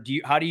now? Or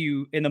how do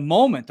you in the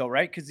moment though,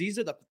 right? Because these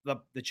are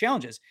the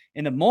challenges.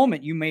 In the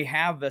moment, you may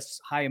have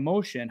this high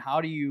emotion.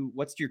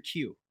 What's your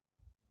cue?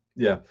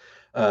 Yeah.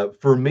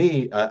 For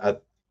me, I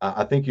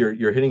think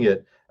you're hitting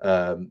it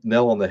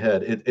nail on the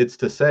head. It's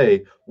to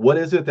say, what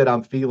is it that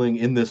I'm feeling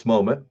in this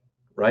moment,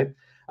 right?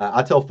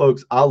 I tell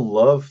folks I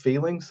love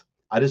feelings.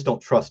 I just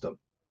don't trust them,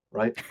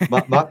 right?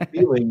 My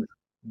feelings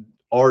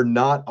are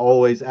not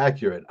always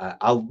accurate. But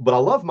I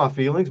love my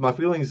feelings. My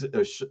feelings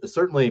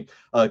certainly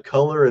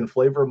color and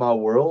flavor my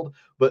world.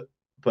 But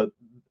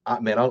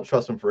man, I don't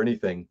trust them for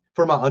anything.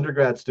 For my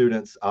undergrad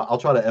students, I'll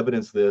try to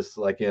evidence this,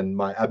 like in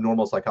my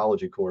abnormal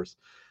psychology course.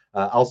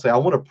 I'll say, I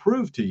want to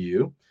prove to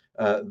you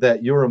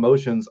that your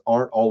emotions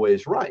aren't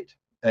always right.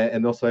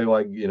 And they'll say,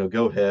 like,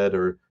 go ahead,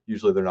 or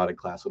usually they're not in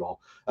class at all.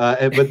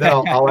 But then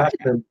I'll ask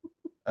them,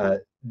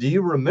 do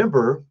you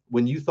remember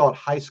when you thought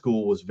high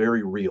school was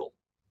very real?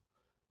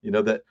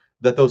 That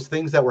those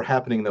things that were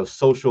happening, those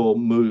social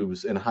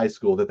moves in high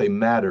school, that they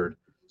mattered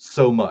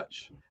so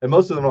much. And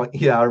most of them are like,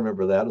 yeah, I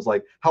remember that. It's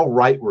like, how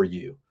right were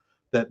you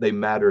that they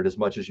mattered as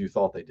much as you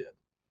thought they did?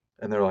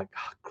 And they're like,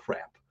 oh,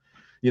 crap.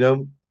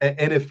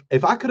 And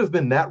if I could have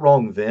been that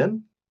wrong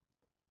then,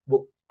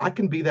 well, I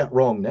can be that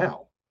wrong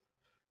now.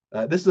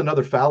 This is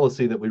another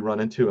fallacy that we run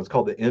into. It's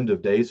called the end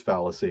of days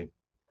fallacy.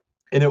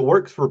 And it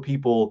works for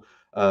people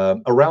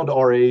around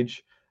our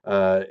age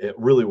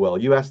really well.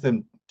 You ask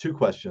them two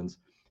questions.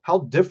 How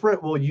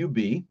different will you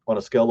be on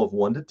a scale of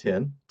 1 to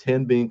 10,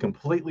 10 being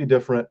completely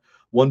different,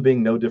 1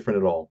 being no different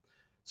at all?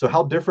 So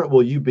how different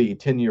will you be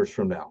 10 years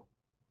from now?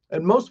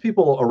 And most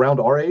people around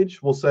our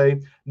age will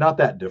say, not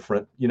that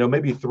different,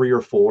 maybe 3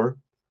 or 4.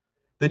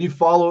 Then you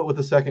follow it with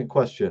a second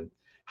question.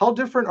 How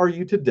different are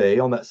you today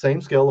on that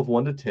same scale of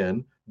 1 to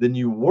 10 than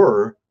you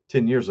were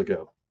 10 years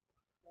ago?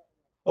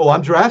 Oh,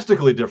 I'm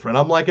drastically different.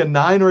 I'm like a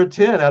 9 or a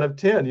 10 out of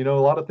 10. A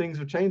lot of things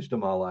have changed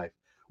in my life.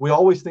 We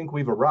always think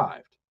we've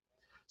arrived.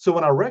 So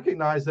when I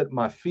recognize that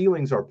my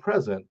feelings are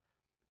present,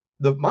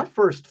 my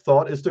first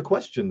thought is to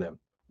question them.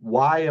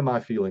 Why am I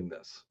feeling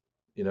this?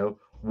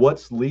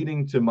 What's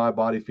leading to my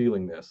body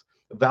feeling this?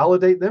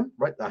 Validate them,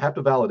 right? I have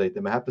to validate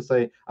them. I have to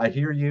say, I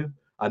hear you.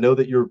 I know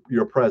that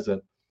you're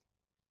present,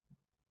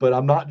 but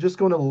I'm not just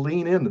going to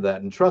lean into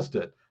that and trust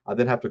it. I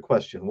then have to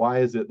question, why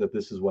is it that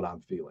this is what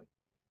I'm feeling?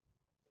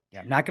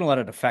 Yeah, I'm not going to let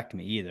it affect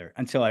me either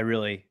until I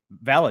really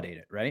validate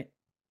it, right?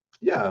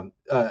 Yeah,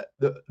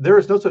 there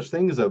is no such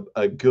thing as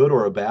a good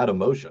or a bad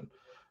emotion.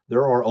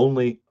 There are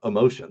only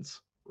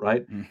emotions,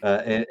 right?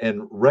 Mm.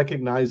 And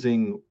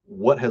recognizing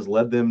what has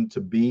led them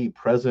to be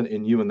present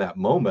in you in that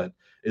moment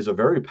is a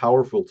very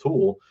powerful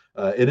tool.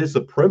 It is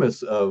the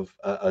premise of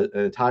an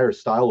entire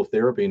style of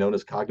therapy known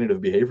as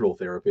cognitive behavioral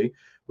therapy,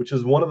 which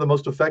is one of the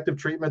most effective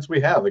treatments we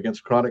have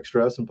against chronic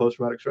stress and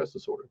post-traumatic stress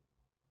disorder.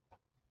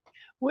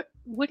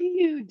 What do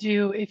you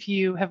do if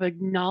you have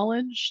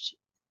acknowledged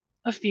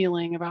a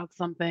feeling about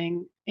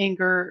something,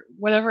 anger,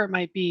 whatever it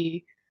might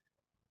be,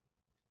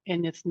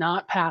 and it's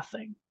not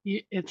passing.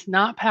 It's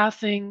not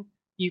passing.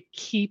 You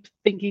keep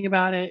thinking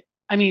about it.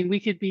 I mean, we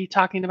could be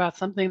talking about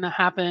something that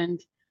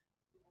happened,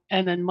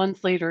 and then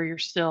months later, you're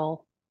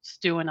still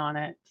stewing on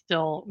it,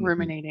 still Mhm.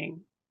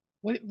 ruminating.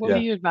 What would Yeah.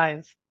 you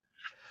advise?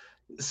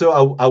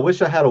 So I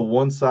wish I had a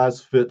one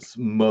size fits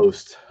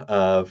most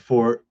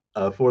for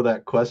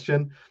that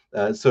question.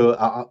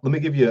 Let me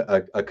give you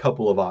a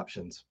couple of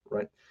options,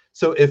 right?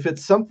 So if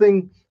it's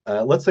something,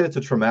 let's say it's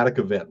a traumatic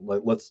event,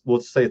 like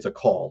let's say it's a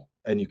call,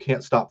 and you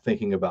can't stop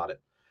thinking about it.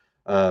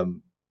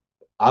 Um,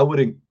 I would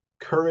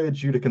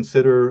encourage you to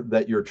consider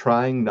that you're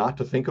trying not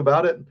to think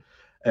about it,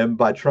 and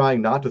by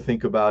trying not to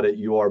think about it,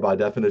 you are by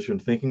definition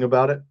thinking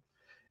about it.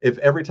 If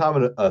every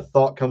time a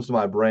thought comes to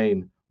my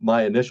brain,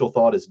 my initial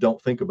thought is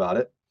don't think about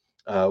it.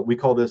 We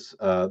call this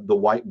the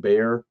white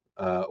bear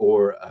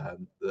or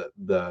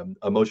the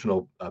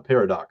emotional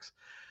paradox.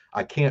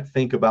 I can't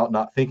think about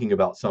not thinking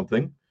about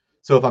something.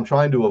 So if I'm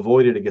trying to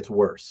avoid it, it gets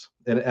worse.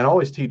 And I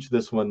always teach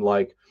this one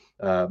like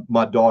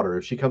my daughter,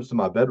 if she comes to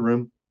my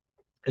bedroom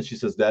and she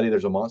says, Daddy,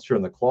 there's a monster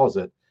in the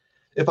closet.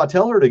 If I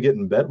tell her to get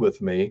in bed with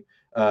me,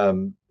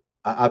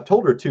 I've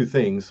told her two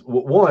things.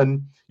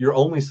 One, you're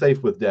only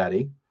safe with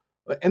daddy.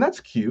 And that's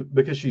cute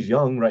because she's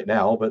young right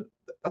now, but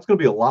that's going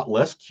to be a lot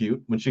less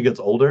cute when she gets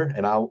older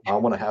and I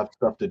want to have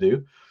stuff to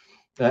do.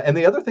 And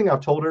the other thing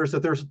I've told her is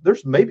that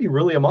there's maybe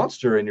really a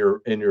monster in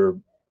your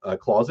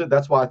closet.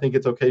 That's why I think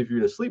it's okay for you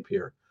to sleep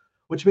here.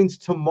 Which means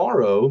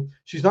tomorrow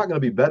she's not going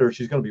to be better.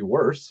 She's going to be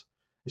worse.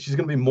 She's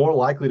going to be more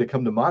likely to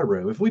come to my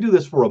room. If we do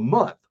this for a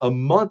month of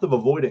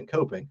avoidant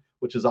coping,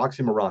 which is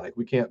oxymoronic,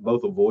 we can't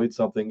both avoid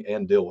something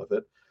and deal with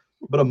it.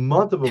 But a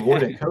month of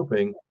avoidant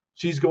coping,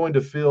 she's going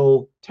to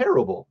feel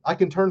terrible. I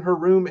can turn her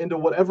room into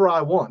whatever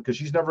I want because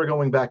she's never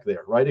going back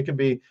there, right? It can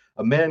be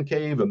a man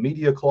cave, a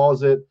media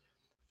closet,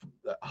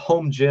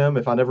 home gym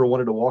if I never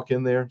wanted to walk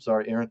in there.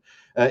 Sorry, Aaron.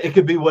 It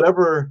could be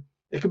whatever.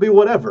 It could be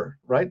whatever,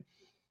 right?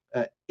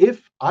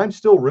 If I'm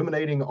still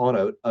ruminating on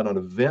an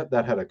event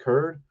that had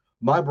occurred,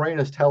 my brain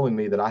is telling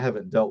me that I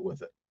haven't dealt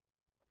with it.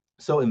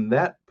 So in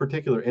that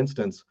particular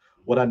instance,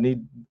 what I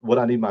need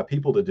my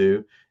people to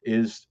do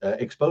is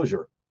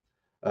exposure.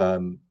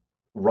 Um,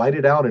 write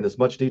it out in as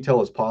much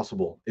detail as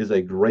possible is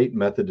a great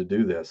method to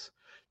do this.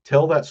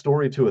 Tell that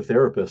story to a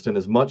therapist in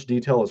as much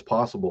detail as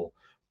possible,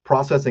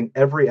 processing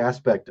every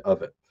aspect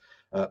of it.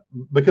 Uh,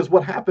 because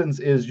what happens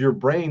is your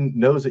brain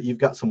knows that you've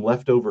got some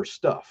leftover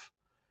stuff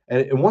and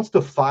it wants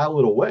to file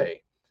it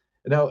away.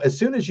 Now, as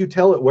soon as you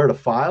tell it where to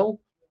file,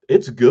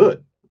 it's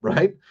good,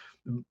 right?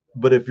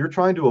 But if you're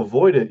trying to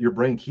avoid it, your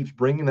brain keeps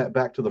bringing that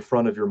back to the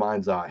front of your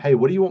mind's eye. Hey,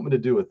 what do you want me to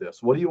do with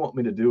this? What do you want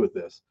me to do with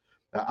this?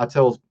 I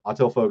tell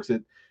folks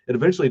it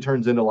eventually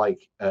turns into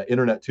like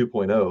Internet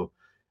 2.0.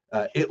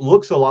 It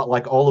looks a lot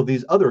like all of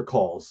these other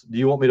calls. Do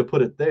you want me to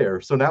put it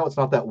there? So now it's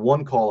not that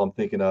one call I'm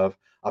thinking of.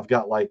 I've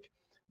got like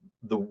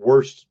the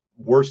worst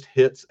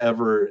hits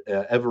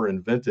ever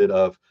invented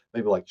of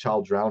maybe like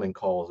child drowning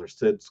calls or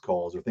SIDS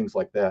calls or things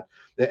like that.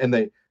 And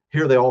they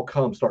all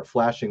come start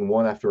flashing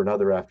one after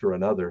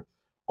another,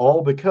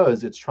 all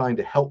because it's trying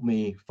to help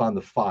me find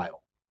the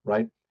file,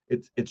 right?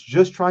 It's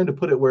just trying to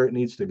put it where it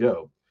needs to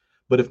go.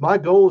 But if my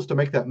goal is to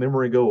make that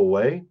memory go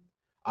away,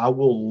 I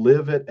will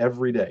live it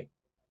every day.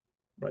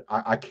 Right?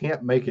 I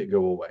can't make it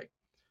go away,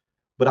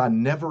 but I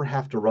never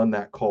have to run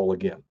that call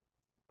again.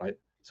 Right?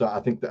 So I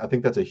think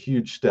that's a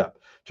huge step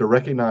to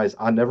recognize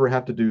I never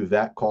have to do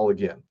that call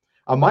again.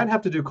 I might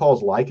have to do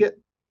calls like it,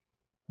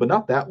 but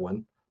not that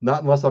one.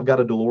 Not unless I've got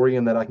a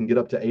DeLorean that I can get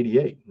up to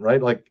 88,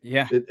 right? Like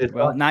Yeah. it's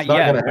Well, it's not not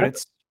going yet, to but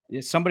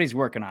happen. somebody's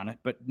working on it,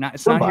 but it's not here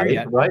Somebody,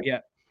 yet. right? Yeah.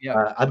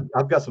 Yeah.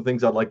 I've got some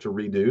things I'd like to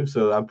redo,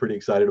 so I'm pretty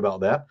excited about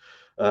that.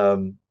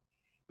 Um,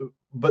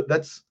 but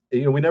that's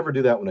we never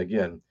do that one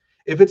again.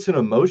 If it's an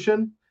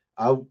emotion,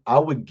 I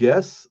would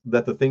guess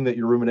that the thing that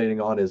you're ruminating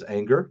on is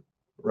anger,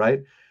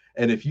 right?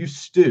 And if you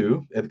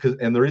stew,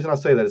 and the reason I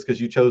say that is because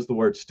you chose the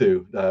word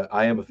stew.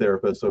 I am a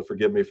therapist, so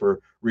forgive me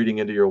for reading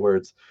into your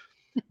words.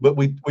 But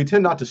we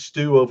tend not to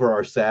stew over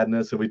our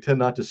sadness, and we tend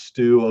not to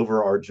stew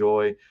over our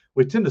joy.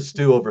 We tend to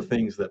stew over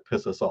things that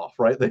piss us off,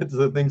 right? It's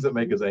the things that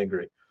make us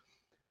angry.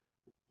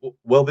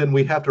 Well, then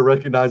we have to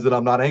recognize that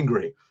I'm not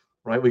angry,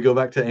 right? We go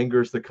back to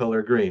anger is the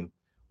color green.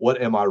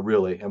 What am I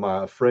really? Am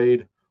I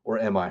afraid or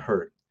am I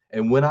hurt?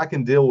 And when I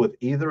can deal with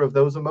either of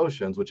those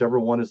emotions, whichever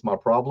one is my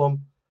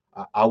problem,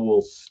 I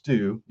will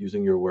stew,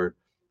 using your word,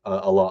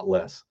 a lot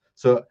less.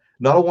 So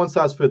not a one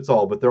size fits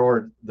all, but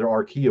there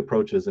are key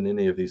approaches in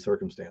any of these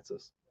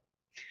circumstances.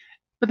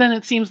 But then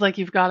it seems like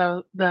you've got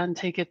to then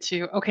take it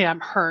to, okay, I'm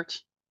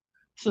hurt.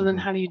 So then Mhm.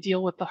 how do you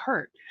deal with the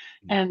hurt?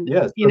 And,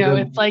 Yeah. So it's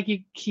then, like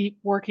you keep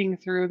working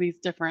through these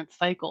different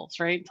cycles,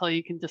 right? Until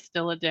you can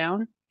distill it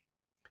down.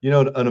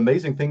 an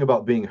amazing thing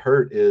about being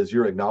hurt is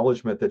your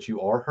acknowledgement that you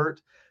are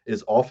hurt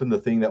is often the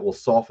thing that will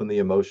soften the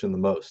emotion the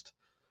most.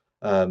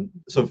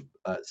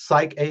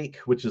 Psych ache,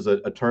 which is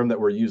a term that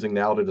we're using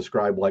now to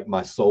describe like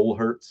my soul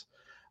hurts.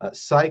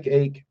 Psych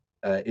ache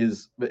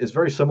is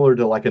very similar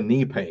to like a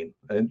knee pain.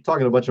 And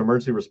talking to a bunch of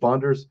emergency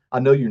responders, I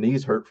know your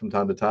knees hurt from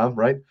time to time,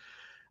 right?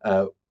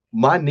 Uh,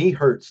 my knee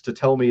hurts to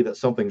tell me that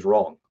something's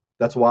wrong.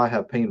 That's why I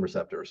have pain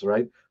receptors,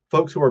 right?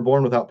 Folks who are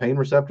born without pain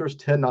receptors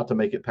tend not to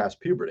make it past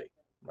puberty,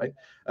 right?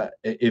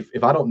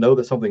 If I don't know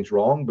that something's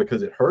wrong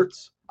because it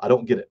hurts, I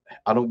don't get it.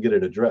 I don't get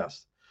it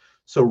addressed.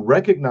 So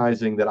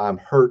recognizing that I'm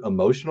hurt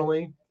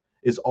emotionally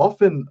is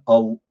often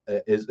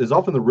is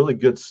often the really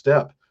good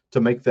step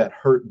to make that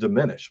hurt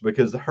diminish,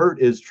 because the hurt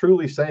is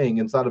truly saying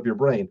inside of your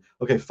brain,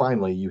 okay,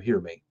 finally you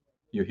hear me,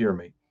 you hear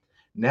me.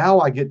 Now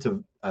I get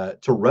to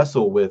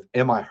wrestle with,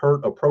 am I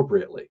hurt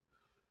appropriately?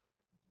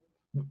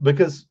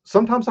 Because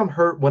sometimes I'm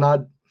hurt when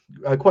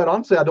quite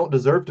honestly, I don't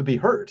deserve to be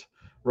hurt,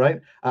 right?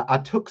 I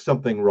took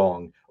something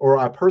wrong, or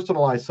I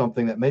personalized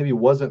something that maybe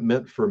wasn't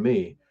meant for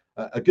me.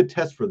 A good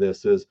test for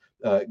this is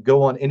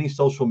go on any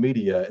social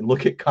media and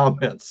look at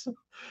comments,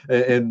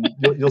 and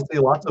you'll see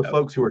lots of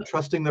folks who are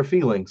trusting their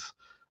feelings.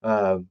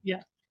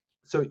 Yeah.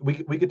 So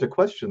we get to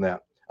question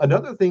that.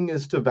 Another thing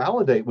is to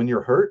validate when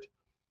you're hurt.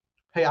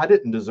 Hey, I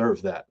didn't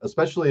deserve that,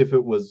 especially if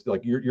it was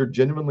like you're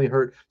genuinely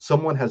hurt.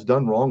 Someone has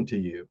done wrong to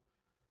you.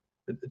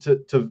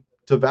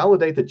 To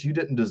validate that you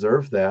didn't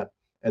deserve that,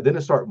 and then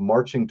to start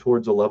marching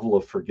towards a level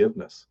of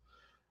forgiveness.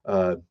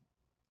 Uh,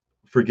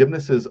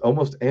 Forgiveness is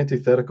almost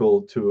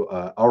antithetical to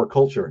our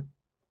culture,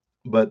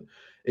 but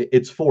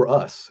it's for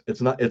us.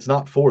 It's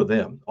not for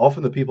them.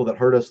 Often the people that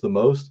hurt us the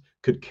most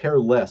could care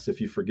less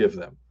if you forgive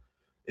them.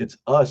 It's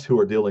us who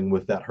are dealing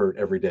with that hurt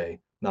every day,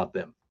 not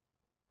them.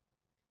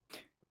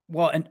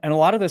 Well, and a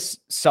lot of this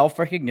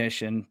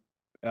self-recognition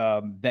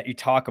that you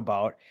talk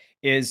about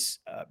is,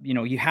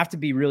 you have to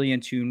be really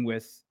in tune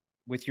with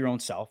your own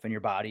self and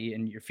your body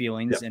and your Yeah.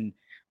 feelings. And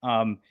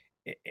um,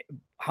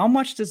 how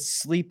much does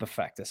sleep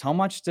affect us? How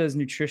much does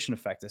nutrition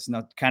affect us?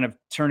 Now, kind of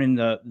turning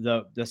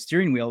the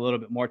steering wheel a little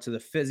bit more to the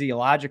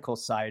physiological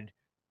side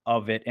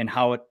of it and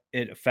how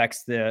it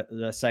affects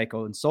the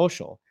psycho and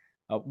social.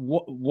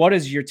 What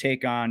is your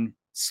take on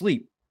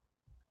sleep?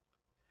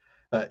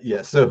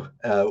 Yeah, so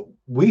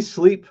we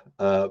sleep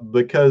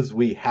because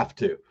we have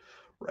to,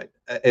 right?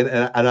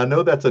 And I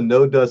know that's a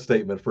no duh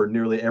statement for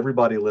nearly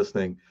everybody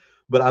listening,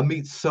 but I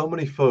meet so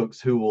many folks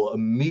who will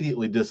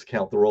immediately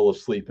discount the role of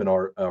sleep in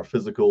our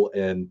physical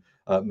and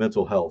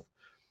mental health.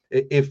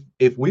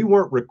 If we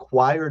weren't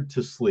required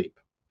to sleep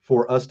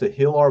for us to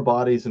heal our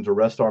bodies and to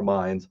rest our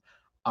minds,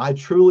 I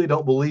truly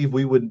don't believe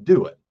we would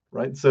do it,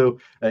 right? So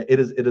it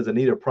is a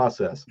needed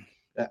process.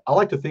 I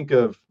like to think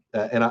of,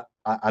 and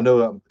I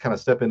know I'm kind of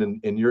stepping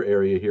in your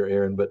area here,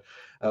 Aaron, but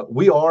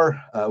we are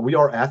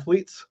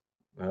athletes,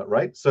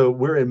 right? So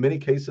we're in many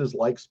cases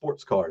like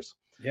sports cars.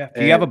 Yeah,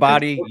 if you have a And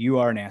body, you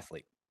are an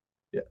athlete.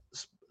 yeah,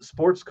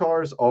 sports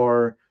cars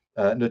are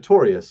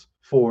notorious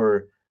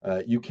for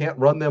you can't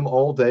run them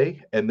all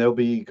day and they'll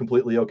be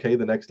completely okay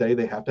the next day.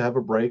 They have to have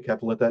a break, have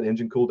to let that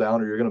engine cool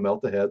down, or you're going to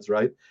melt the heads,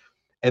 right?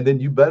 And then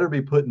you better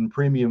be putting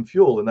premium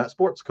fuel in that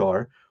sports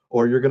car,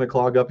 or you're going to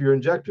clog up your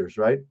injectors,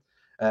 right?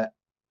 Uh,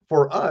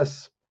 for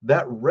us,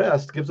 that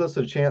rest gives us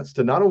a chance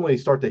to not only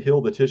start to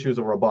heal the tissues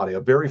of our body, a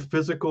very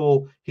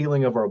physical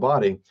healing of our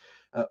body,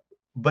 uh,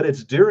 but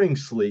it's during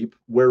sleep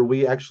where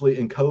we actually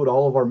encode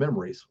all of our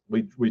memories.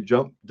 We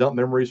dump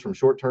memories from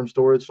short-term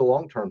storage to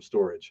long-term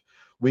storage.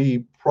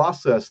 We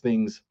process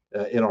things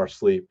in our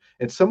sleep,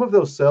 and some of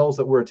those cells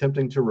that we're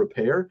attempting to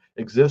repair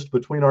exist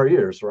between our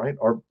ears, right?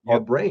 Our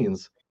Yep.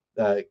 brains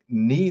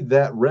need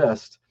that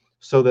rest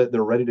so that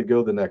they're ready to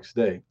go the next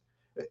day.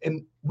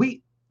 And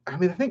I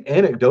mean, I think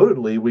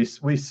anecdotally,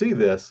 we see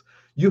this.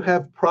 You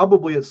have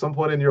probably at some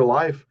point in your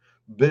life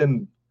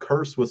been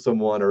cursed with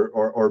someone,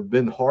 or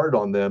been hard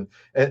on them,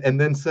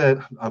 and then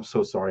said, I'm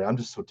so sorry, I'm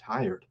just so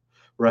tired,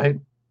 right?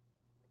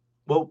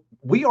 Well,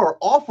 we are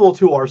awful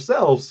to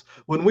ourselves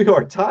when we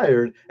are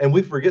tired and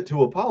we forget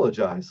to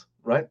apologize,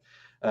 right?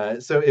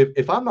 So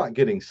if I'm not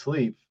getting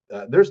sleep,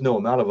 there's no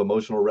amount of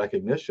emotional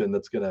recognition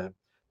that's gonna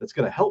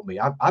help me.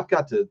 I've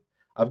got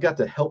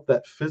to help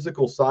that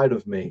physical side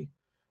of me,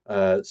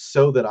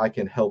 so that I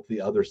can help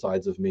the other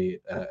sides of me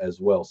as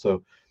well.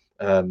 So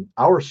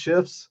our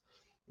shifts.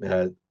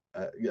 Uh,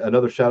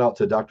 Another shout out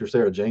to Dr.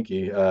 Sarah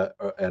Jenke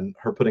and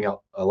her putting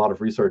out a lot of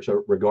research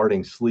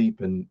regarding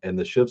sleep and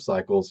the shift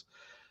cycles,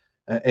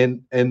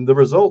 and the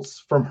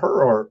results from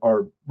her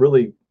are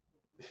really,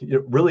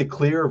 really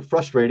clear,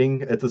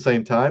 frustrating at the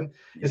same time.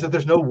 Is Yeah. that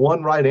there's no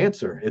one right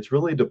answer. It's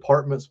really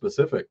department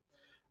specific.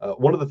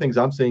 One of the things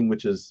I'm seeing,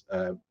 which is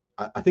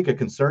I think a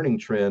concerning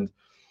trend,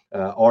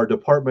 are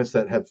departments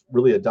that have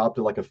really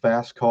adopted like a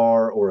fast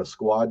car or a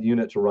squad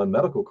unit to run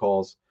medical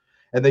calls,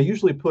 and they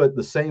usually put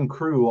the same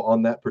crew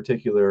on that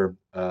particular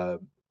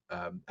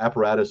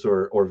apparatus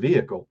or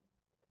vehicle.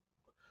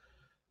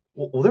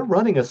 Well, they're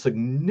running a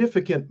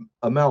significant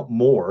amount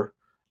more,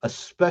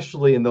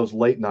 especially in those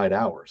late night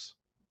hours,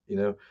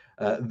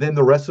 than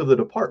the rest of the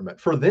department.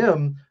 For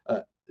them,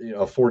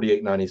 a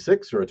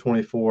 4896 or a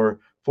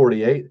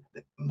 2448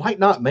 might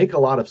not make a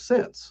lot of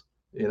sense,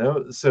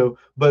 So,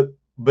 but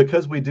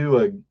because we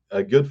do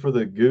a good for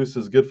the goose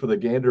is good for the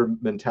gander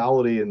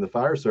mentality in the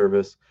fire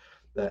service,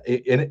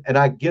 And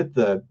I get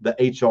the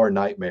HR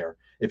nightmare.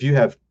 If you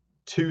have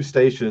 2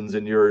 stations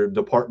in your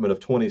department of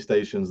 20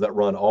 stations that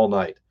run all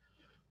night,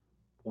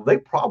 well, they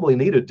probably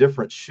need a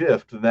different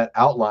shift than that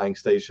outlying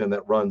station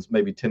that runs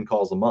maybe 10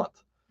 calls a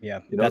month. Yeah,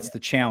 You know, that's the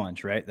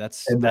challenge, right?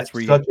 That's and that's that's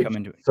where you such come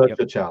into it. such Yep.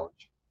 a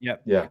challenge.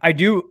 Yep. Yeah. I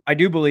do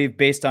believe,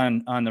 based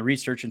on the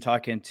research and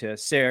talking to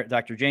Sarah,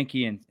 Dr.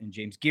 Jenke and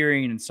James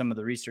Gearing, and some of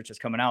the research that's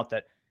coming out,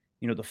 that,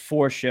 the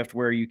 4 shift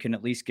where you can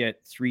at least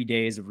get 3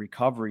 days of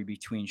recovery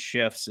between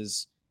shifts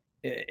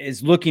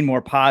is looking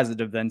more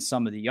positive than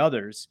some of the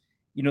others.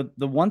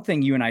 The one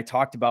thing you and I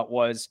talked about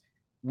was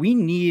we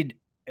need,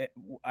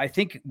 I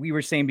think we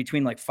were saying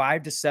between like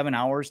 5 to 7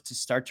 hours to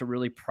start to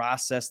really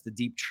process the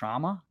deep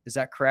trauma. Is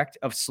that correct?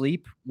 Of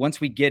sleep.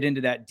 Once we get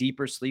into that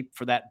deeper sleep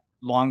for that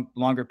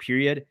longer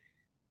period,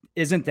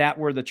 isn't that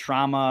where the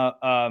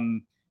trauma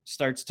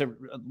starts to,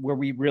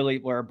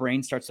 where our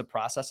brain starts to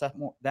process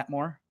that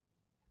more?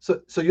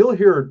 So you'll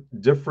hear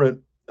different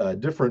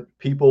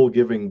people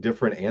giving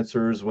different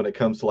answers when it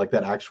comes to like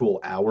that actual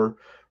hour,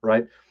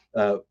 right?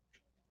 Uh,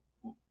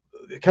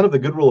 Kind of the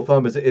good rule of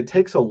thumb is it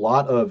takes a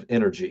lot of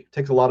energy,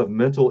 takes a lot of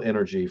mental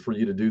energy for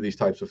you to do these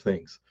types of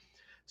things.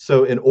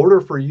 So in order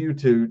for you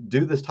to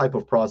do this type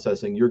of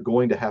processing, you're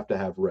going to have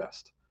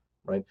rest,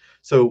 right?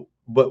 So,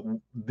 but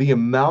the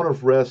amount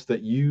of rest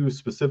that you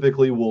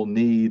specifically will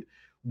need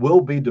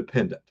will be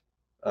dependent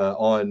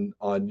on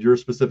your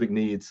specific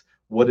needs.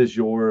 What does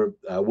your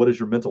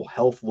mental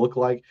health look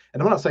like?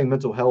 And I'm not saying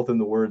mental health in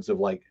the words of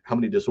like how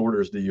many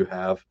disorders do you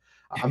have.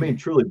 I mean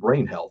truly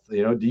brain health. Do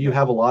you Yeah.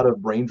 have a lot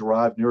of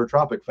brain-derived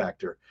neurotropic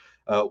factor,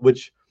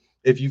 which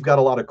if you've got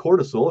a lot of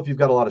cortisol, if you've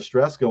got a lot of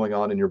stress going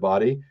on in your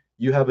body,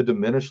 you have a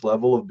diminished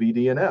level of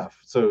BDNF.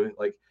 So,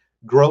 like,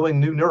 growing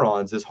new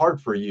neurons is hard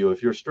for you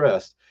if you're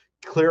stressed.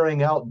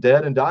 Clearing out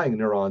dead and dying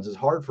neurons is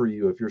hard for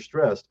you if you're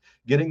stressed.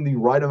 Getting the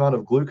right amount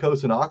of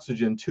glucose and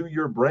oxygen to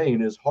your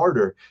brain is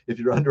harder if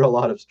you're under a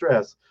lot of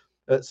stress.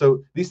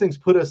 So these things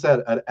put us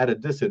at a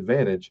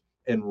disadvantage.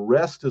 And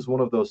rest is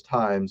one of those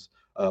times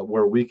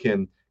where we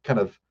can kind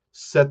of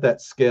set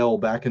that scale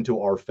back into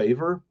our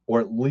favor, or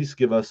at least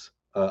give us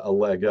a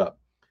leg up.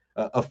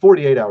 A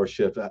 48-hour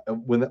shift,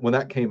 when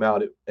that came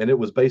out, and it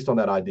was based on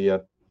that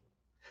idea,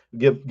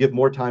 give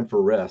more time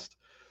for rest.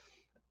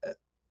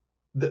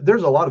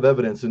 There's a lot of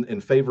evidence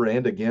in favor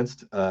and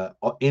against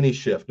any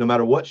shift, no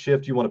matter what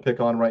shift you want to pick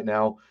on right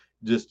now.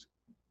 Just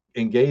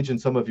engage in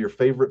some of your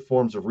favorite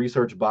forms of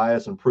research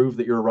bias and prove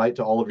that you're right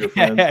to all of your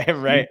friends.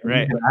 Right.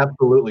 You can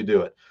absolutely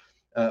do it.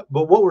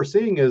 But what we're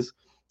seeing is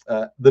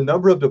the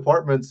number of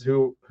departments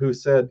who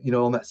said,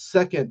 on that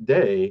second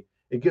day,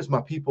 it gives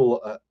my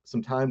people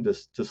some time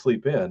to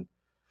sleep in.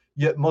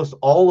 Yet most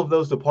all of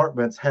those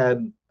departments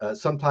had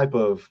some type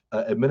of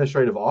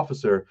administrative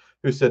officer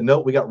who said, "No,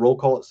 we got roll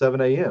call at 7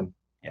 a.m."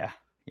 Yeah.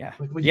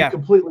 Like, well,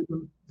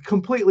 you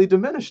completely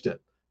diminished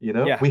it.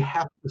 Yeah. We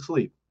have to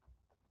sleep.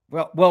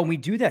 Well, we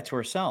do that to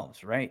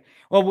ourselves, right?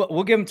 Well,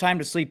 we'll give them time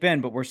to sleep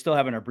in, but we're still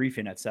having our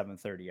briefing at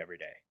 7:30 every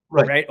day,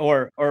 Right. right?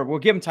 Or we'll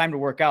give them time to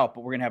work out,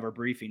 but we're gonna have our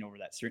briefing over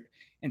that certain.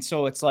 And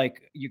so it's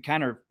like you're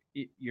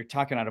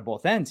talking out of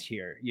both ends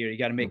here. You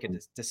got to make a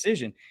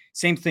decision.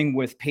 Same thing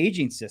with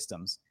paging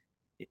systems.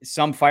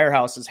 Some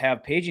firehouses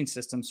have paging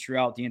systems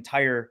throughout the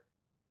entire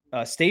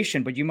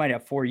station, but you might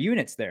have 4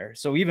 units there.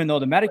 So even though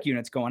the medic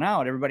unit's going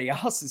out, everybody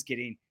else is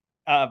getting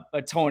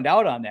toned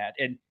out on that.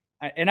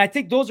 And I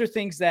think those are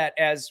things that,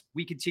 as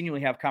we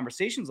continually have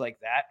conversations like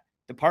that,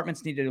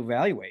 departments need to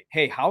evaluate.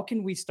 Hey, how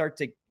can we start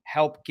to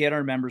help get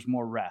our members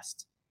more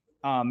rest?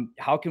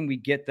 How can we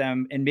get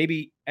them? And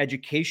maybe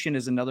education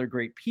is another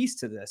great piece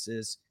to this.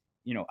 Is,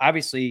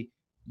 obviously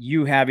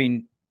you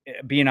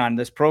being on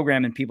this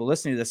program and people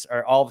listening to this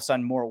are all of a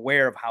sudden more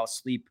aware of how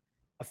sleep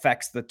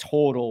affects the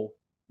total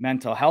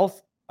mental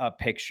health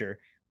picture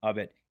of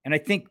it. And I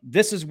think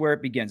this is where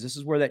it begins. This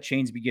is where that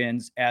change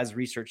begins as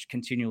research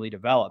continually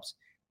develops.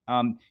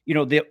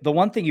 The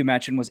one thing you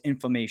mentioned was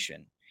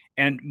inflammation.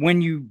 And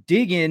when you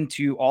dig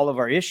into all of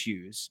our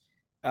issues,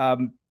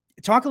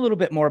 talk a little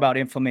bit more about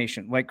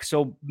inflammation. Like,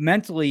 so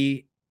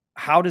mentally,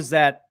 how does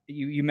that,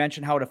 you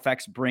mentioned how it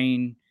affects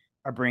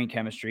our brain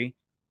chemistry,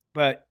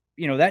 but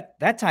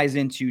that ties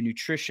into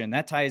nutrition,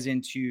 that ties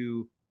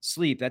into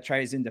sleep, that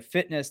ties into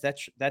fitness,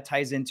 that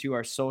ties into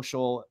our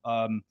social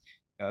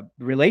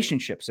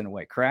relationships in a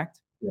way,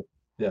 correct?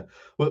 Yeah.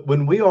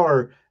 When we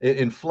are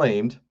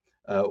inflamed,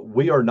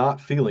 we are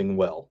not feeling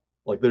well.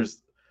 Like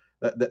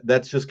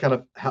that's just kind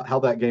of how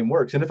that game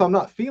works. And if I'm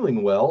not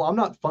feeling well, I'm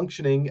not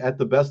functioning at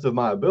the best of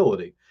my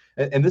ability.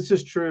 And this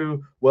is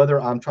true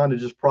whether I'm trying to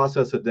just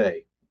process a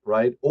day,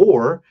 right?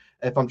 Or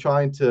if I'm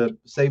trying to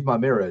save my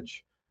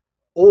marriage,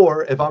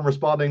 or if I'm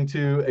responding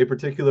to a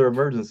particular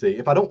emergency.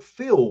 If I don't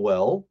feel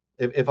well,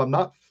 if I'm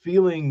not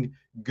feeling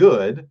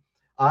good,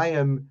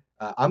 I'm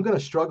going to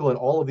struggle in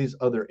all of these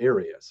other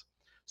areas.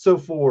 So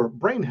for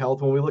brain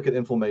health, when we look at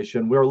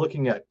inflammation, we're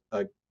looking at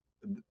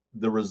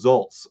the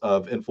results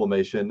of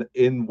inflammation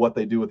in what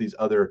they do with these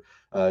other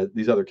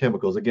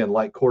chemicals, again,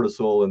 like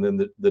cortisol, and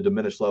then the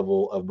diminished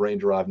level of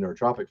brain-derived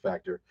neurotrophic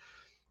factor.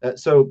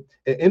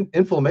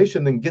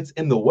 Inflammation then gets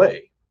in the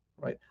way,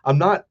 right? I'm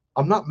not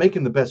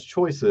making the best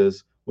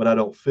choices when I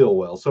don't feel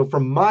well. So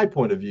from my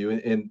point of view,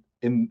 in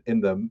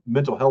the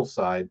mental health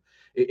side,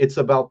 it's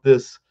about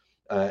this: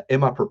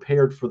 am I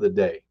prepared for the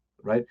day,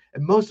 right?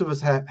 And most of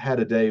us have had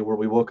a day where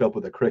we woke up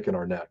with a crick in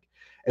our neck,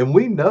 and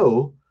we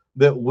know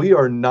that we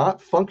are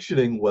not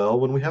functioning well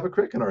when we have a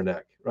crick in our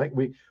neck, right?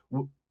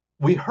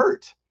 We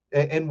hurt,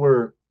 and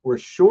we're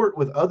short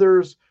with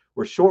others.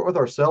 We're short with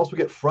ourselves. We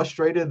get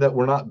frustrated that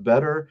we're not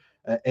better,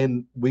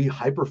 and we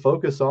hyper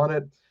focus on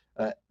it.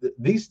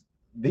 These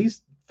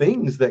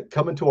things that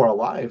come into our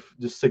life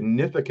just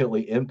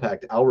significantly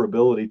impact our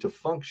ability to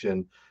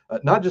function,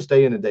 not just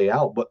day in and day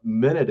out, but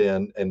minute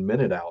in and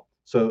minute out.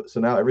 So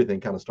now everything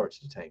kind of starts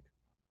to tank.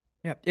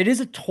 Yeah, it is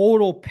a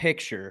total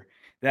picture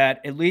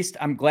that at least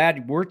I'm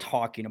glad we're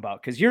talking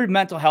about, because you're a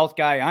mental health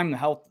guy, I'm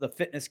the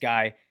fitness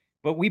guy,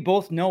 but we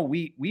both know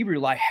we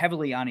rely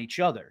heavily on each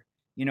other.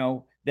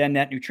 Then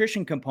that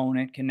nutrition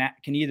component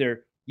can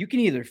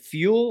either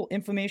fuel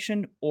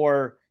inflammation,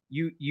 or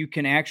you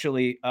can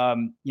actually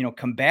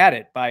combat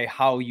it by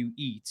how you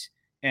eat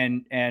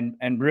and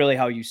really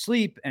how you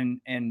sleep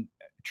and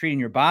treating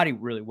your body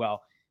really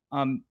well.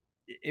 And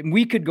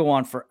we could go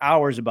on for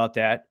hours about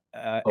that,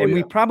 Oh and we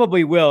yeah.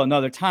 probably will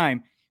another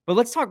time. But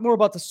let's talk more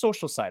about the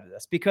social side of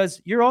this, because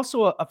you're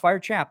also a fire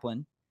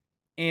chaplain,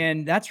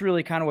 and that's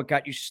really kind of what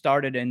got you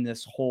started in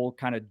this whole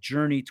kind of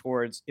journey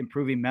towards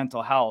improving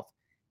mental health.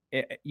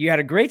 You had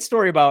a great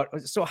story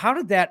about. So, how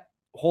did that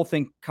whole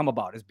thing come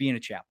about as being a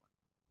chaplain?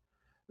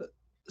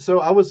 So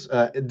I was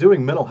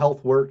doing mental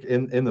health work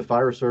in the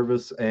fire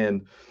service,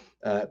 and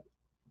uh,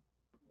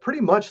 pretty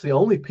much the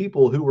only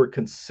people who were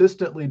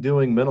consistently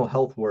doing mental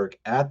health work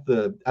at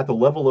the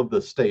level of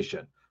the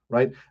station,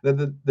 right?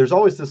 There's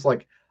always this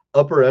like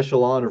upper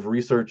echelon of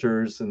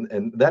researchers,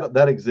 and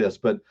that exists,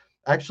 but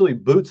actually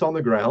boots on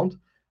the ground.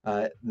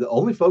 The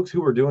only folks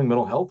who were doing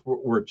mental health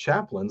were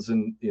chaplains,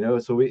 and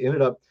so we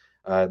ended up.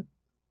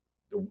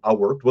 I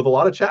worked with a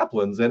lot of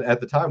chaplains, and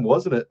at the time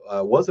wasn't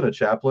a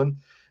chaplain.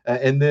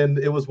 And then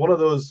it was one of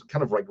those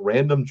kind of like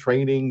random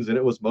trainings, and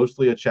it was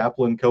mostly a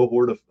chaplain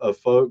cohort of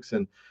folks.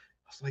 And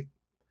I was like,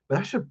 man,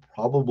 I should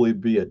probably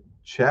be a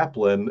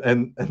chaplain.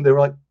 And they were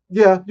like,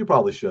 yeah, you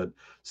probably should.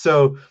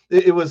 So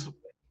it was.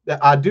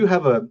 I do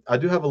have a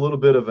little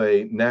bit of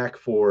a knack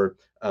for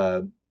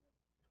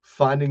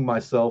finding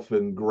myself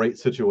in great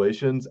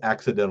situations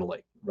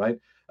accidentally, right?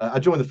 I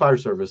joined the fire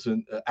service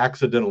and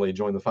accidentally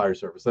joined the fire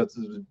service. That's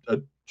a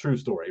true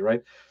story,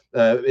 right?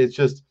 It's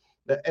just,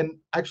 and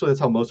actually, that's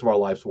how most of our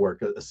lives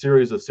work: a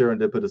series of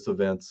serendipitous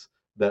events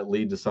that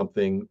lead to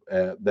something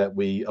that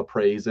we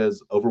appraise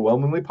as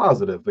overwhelmingly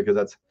positive, because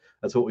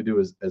that's what we do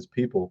as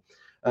people.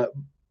 Uh,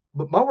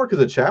 but my work as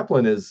a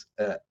chaplain is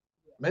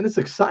man, it's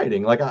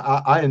exciting. Like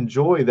I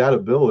enjoy that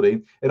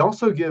ability. It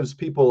also gives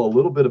people a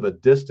little bit of a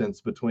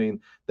distance between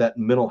that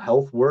mental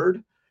health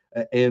word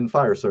and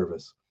fire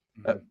service.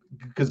 Mhm.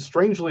 Because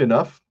strangely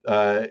enough,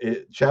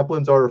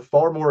 chaplains are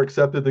far more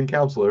accepted than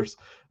counselors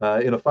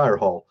in a fire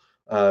hall.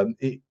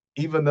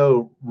 Even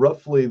though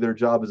roughly their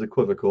job is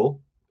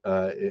equivocal,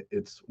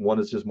 it's one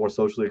is just more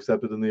socially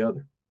accepted than the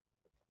other.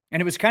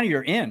 And it was kind of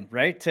your in,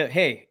 right? To,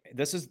 hey,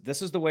 this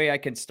is the way I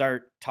can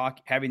start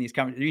having these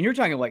conversations. You're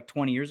talking like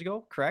 20 years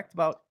ago, correct?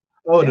 About,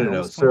 Oh no, yeah, no, no.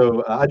 almost 20.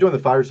 So I joined the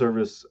fire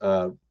service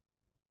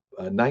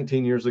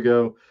 19 years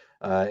ago,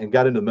 and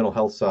got into the mental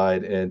health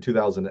side in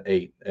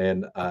 2008.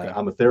 And Okay.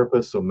 I'm a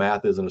therapist, so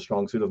math isn't a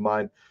strong suit of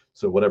mine.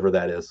 So whatever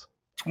that is.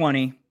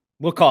 20.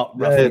 We'll call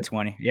it Yeah, roughly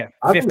 20. Yeah.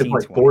 I think it's 15,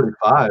 like 20.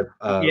 45,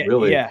 Yeah,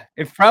 really. yeah.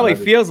 It probably I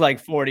just, feels like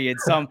 40 in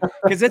some,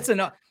 because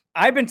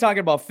I've been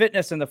talking about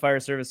fitness in the fire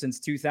service since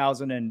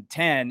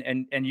 2010,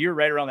 and you're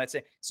right around that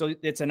same. So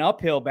it's an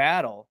uphill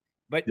battle,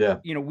 but yeah.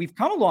 we've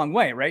come a long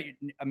way, right?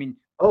 I mean,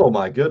 Oh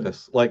my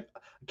goodness. Like,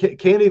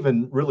 can't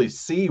even really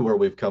see where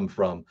we've come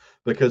from,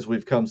 because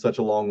we've come such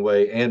a long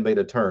way and made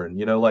a turn.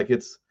 Like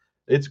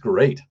it's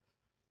great.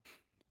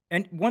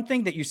 and one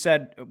thing that you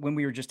said when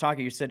we were just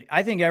talking, you said,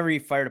 I think every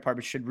fire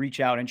department should reach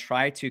out and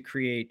try to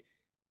create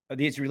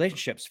these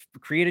relationships,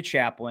 create a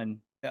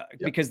chaplain, Yeah.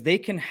 because they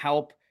can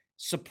help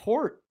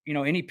support,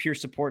 any peer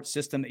support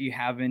system that you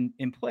have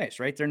in place,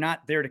 right? They're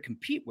not there to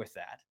compete with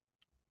that.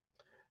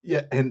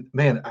 Yeah, and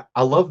man,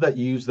 I love that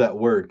you use that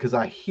word, because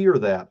I hear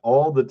that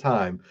all the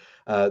time.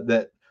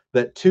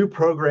 That two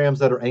programs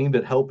that are aimed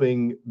at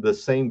helping the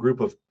same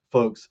group of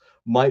folks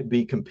might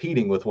be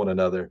competing with one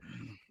another.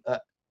 Uh,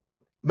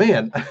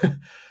 Man,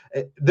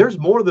 there's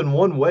more than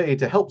one way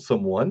to help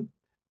someone,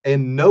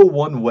 and no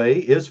one way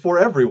is for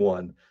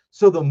everyone.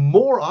 So the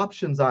more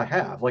options I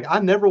have, like I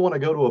never want to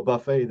go to a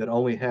buffet that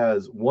only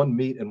has one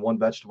meat and one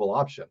vegetable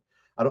option.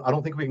 I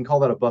don't think we can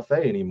call that a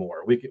buffet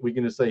anymore. We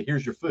can just say,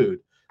 here's your food.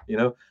 You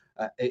know,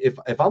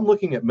 if I'm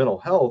looking at mental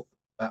health,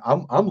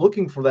 I'm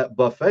looking for that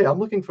buffet. I'm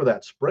looking for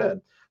that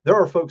spread. There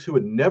are folks who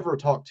would never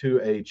talk to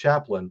a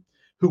chaplain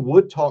who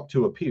would talk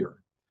to a peer.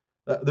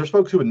 There's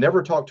folks who would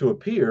never talk to a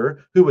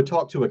peer who would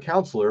talk to a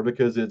counselor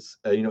because it's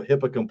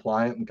HIPAA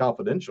compliant and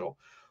confidential.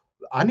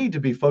 I need to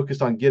be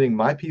focused on getting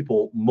my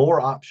people more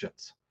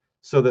options.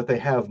 so that they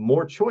have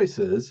more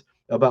choices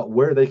about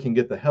where they can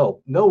get the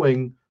help,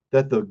 knowing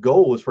that the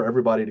goal is for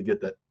everybody to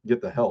get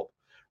the help.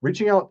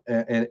 Reaching out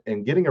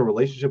and getting a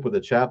relationship with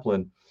a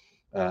chaplain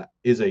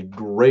is a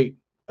great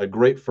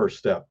first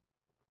step,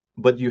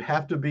 but you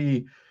have to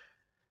be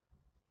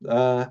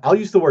I'll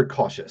use the word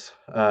cautious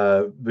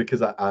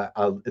because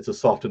it's a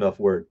soft enough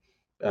word.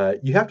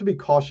 You have to be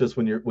cautious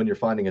when you're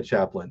finding a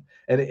chaplain,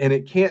 and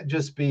it can't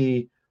just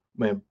be,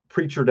 man,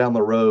 preacher down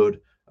the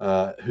road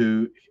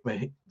who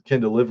can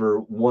deliver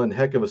one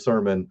heck of a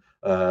sermon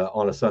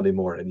on a Sunday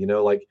morning.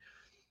 Like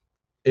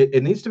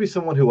it needs to be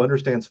someone who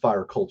understands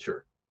fire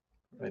culture.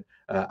 Right?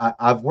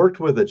 I've worked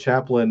with a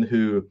chaplain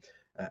who.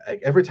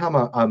 Every time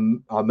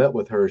I met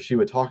with her, she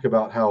would talk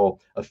about how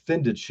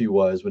offended she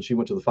was when she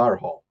went to the fire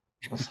hall.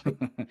 I was like,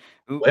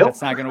 Ooh, well,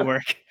 that's not going to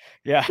work.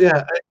 Yeah.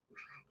 yeah,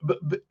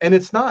 and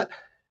it's not.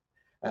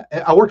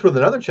 I worked with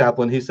another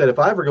chaplain. He said if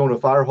I ever go into a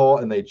fire hall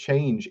and they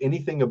change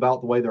anything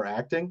about the way they're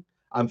acting,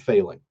 I'm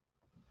failing.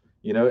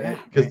 Yeah.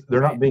 Because they're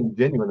Right. not being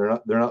genuine.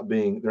 They're not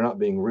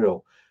being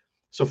real.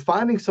 So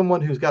finding someone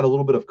who's got a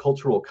little bit of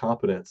cultural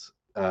competence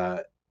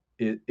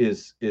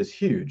is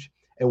huge.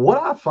 And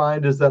what I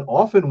find is that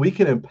often we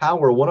can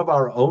empower one of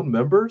our own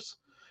members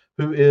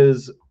who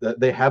is that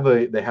they have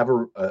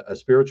a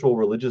spiritual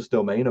religious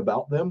domain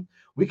about them.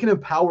 We can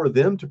empower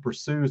them to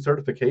pursue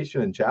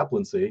certification in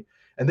chaplaincy,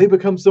 and they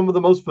become some of the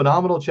most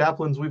phenomenal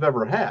chaplains we've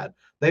ever had.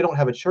 They don't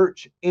have a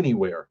church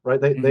anywhere, right?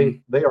 They Mm-hmm.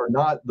 they they are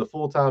not the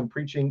full-time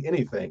preaching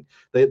anything.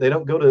 They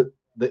don't go to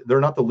they're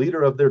not the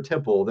leader of their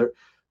temple.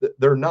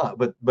 They're not,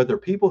 but they're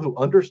people who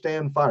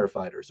understand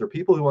firefighters. They're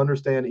people who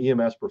understand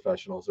EMS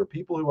professionals. They're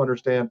people who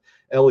understand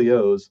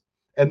LEOs,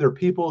 and they're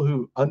people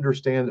who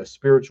understand a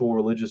spiritual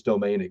religious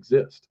domain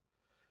exists.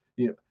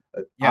 You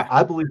know, Yeah.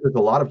 I believe there's a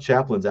lot of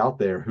chaplains out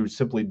there who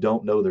simply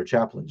don't know they're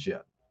chaplains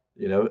yet.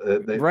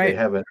 They Right.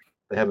 haven't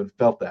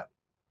felt that.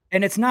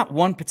 And it's not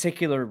one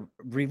particular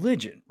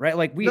religion, right?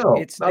 Like No, not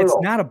at it's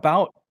all. not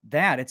about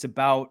that. It's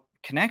about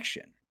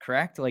connection,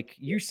 correct? Like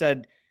you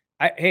said,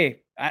 I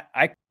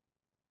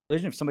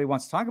religion if somebody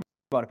wants to talk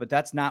about it, but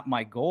that's not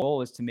my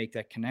goal is to make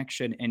that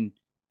connection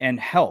and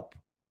help.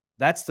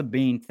 That's the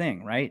main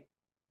thing, right?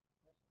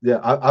 Yeah,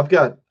 I've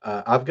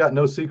got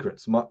no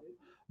secrets.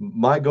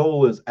 My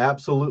goal is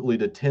absolutely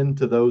to tend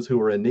to those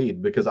who are in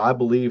need because I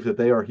believe that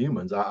they are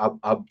humans. I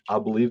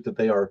believe that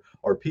they are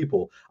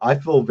people. I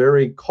feel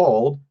very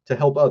called to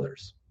help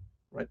others.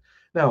 Right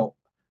now,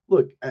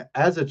 look,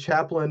 as a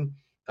chaplain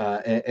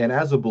and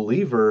as a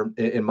believer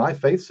in my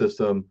faith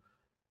system,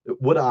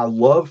 would I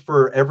love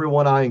for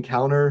everyone I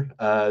encounter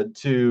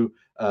to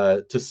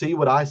see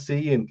what I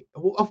see? And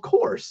well, of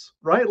course,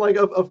 right? Like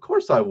of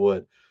course I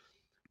would.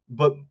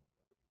 But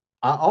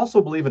I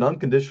also believe in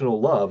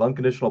unconditional love,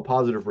 unconditional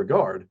positive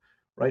regard,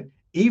 right?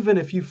 Even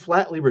if you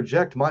flatly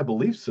reject my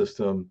belief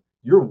system,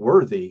 you're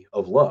worthy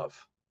of love.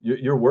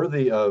 You're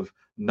worthy of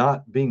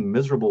not being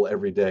miserable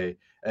every day,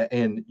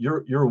 and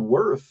you're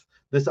worth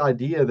this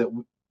idea that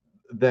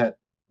that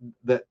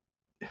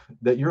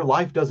that your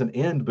life doesn't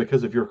end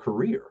because of your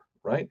career,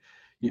 right?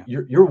 Yeah.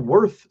 You're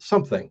worth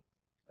something,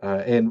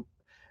 and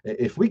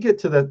if we get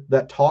to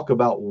that talk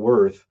about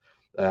worth,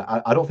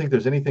 I don't think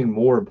there's anything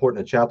more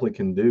important a chaplain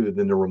can do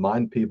than to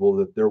remind people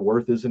that their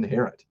worth is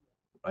inherent,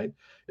 right?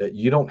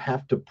 You don't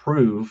have to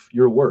prove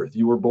your worth;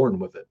 you were born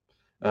with it,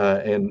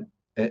 and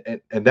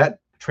that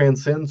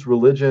transcends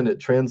religion. It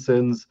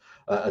transcends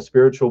a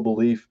spiritual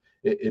belief.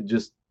 It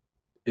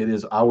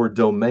is our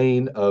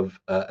domain of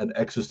an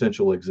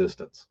existential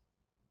existence.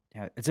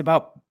 Yeah, it's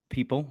about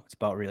people, it's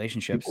about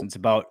relationships, and People. it's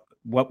about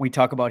what we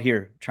talk about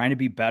here, trying to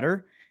be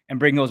better and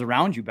bring those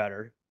around you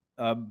better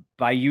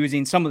by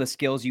using some of the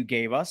skills you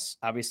gave us.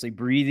 Obviously,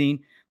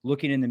 breathing,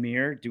 looking in the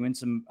mirror, doing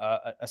some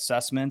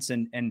assessments,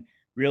 and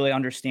really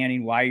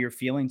understanding why you're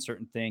feeling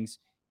certain things.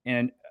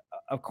 And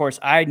of course,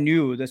 I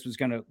knew this was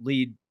going to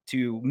lead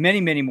to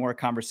many, many more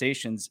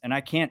conversations, and I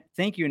can't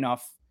thank you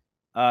enough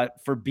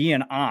for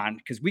being on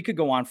because we could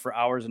go on for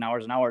hours and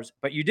hours and hours.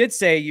 But you did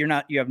say you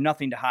have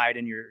nothing to hide,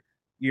 and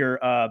you're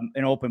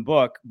an open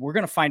book. We're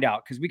going to find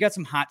out because we got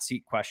some hot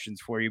seat questions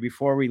for you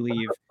before we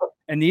leave.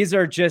 And these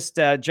are just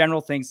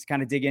general things to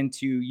kind of dig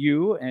into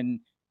you and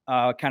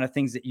kind of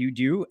things that you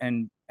do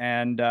and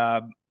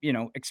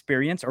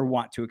experience or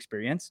want to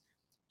experience.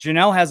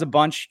 Janelle has a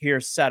bunch here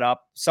set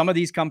up. Some of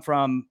these come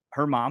from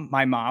her mom,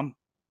 my mom,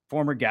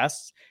 former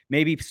guests,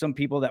 maybe some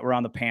people that were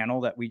on the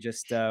panel that we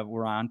just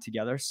were on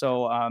together.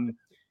 So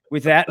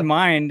with that in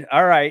mind,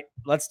 all right,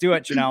 let's do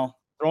it, Janelle.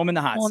 Throw them in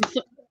the hot Well, and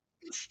seat.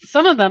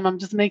 some of them I'm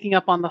just making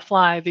up on the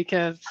fly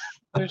because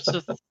there's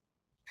just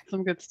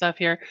some good stuff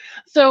here.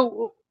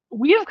 So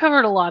we have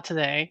covered a lot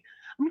today.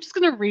 I'm just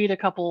going to read a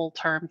couple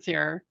terms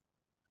here.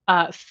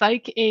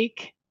 Psych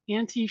ache,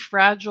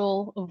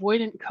 anti-fragile,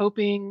 avoidant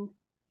coping,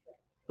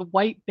 the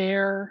white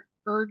bear,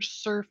 urge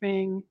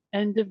surfing,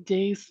 end of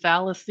days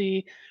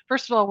fallacy.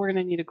 First of all, we're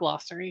going to need a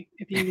glossary.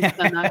 If you can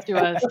send that to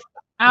us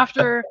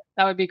after,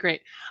 that would be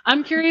great.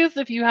 I'm curious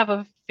if you have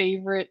a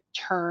favorite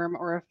term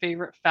or a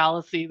favorite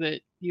fallacy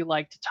that you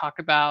like to talk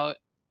about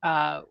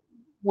uh,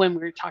 when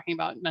we're talking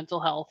about mental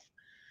health.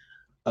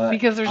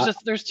 Because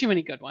there's too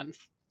many good ones.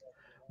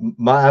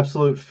 My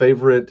absolute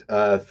favorite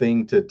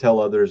thing to tell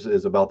others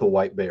is about the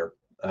white bear.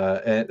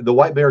 And the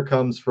white bear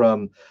comes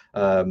from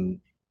um,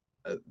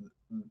 uh,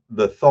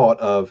 the thought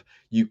of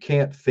you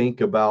can't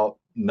think about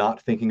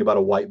not thinking about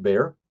a white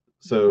bear.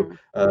 So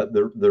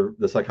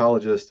the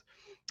psychologist,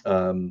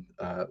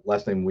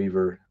 last name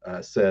Weaver,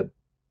 said,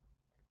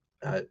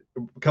 uh,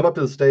 "Come up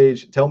to the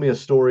stage, tell me a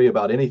story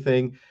about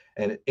anything,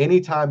 and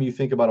anytime you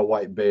think about a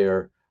white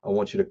bear, I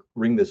want you to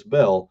ring this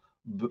bell,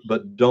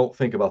 but don't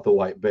think about the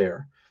white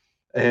bear."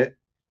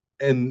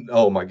 And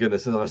oh my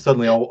goodness, and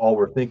suddenly all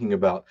we're thinking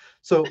about.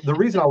 So the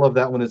reason I love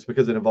that one is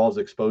because it involves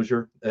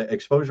exposure.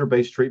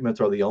 Exposure-based treatments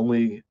are the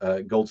only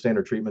gold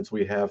standard treatments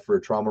we have for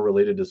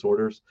trauma-related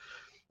disorders.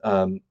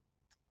 Um,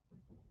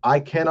 I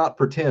cannot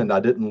pretend I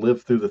didn't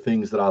live through the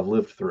things that I've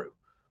lived through,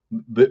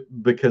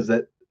 because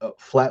that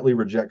flatly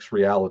rejects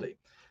reality.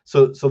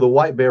 So the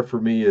white bear for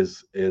me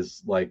is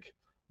like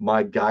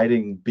my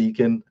guiding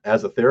beacon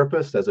as a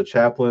therapist, as a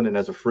chaplain, and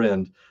as a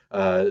friend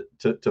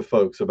to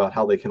folks about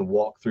how they can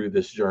walk through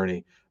this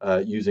journey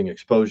using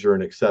exposure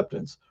and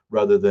acceptance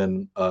rather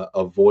than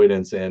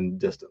avoidance and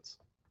distance.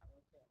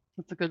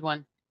 That's a good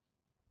one.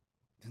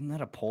 Isn't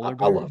that a polar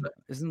bear? I love it.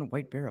 Isn't a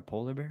white bear a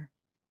polar bear?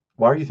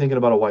 Why are you thinking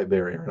about a white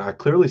bear, Aaron? I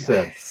clearly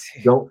said,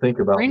 don't think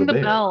about Ring the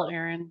bear. bell,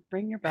 Aaron.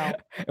 Ring your bell.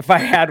 If I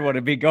had one,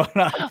 it'd be going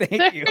on.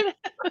 Thank you.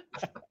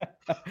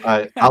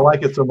 I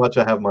like it so much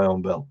I have my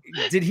own bell.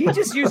 Did he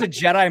just use a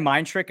Jedi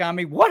mind trick on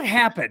me? What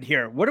happened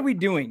here? What are we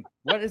doing?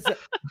 What is it?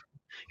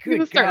 You're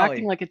gonna start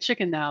acting like a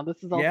chicken now.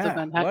 This is also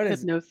been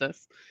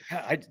hypnosis.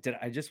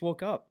 I just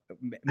woke up.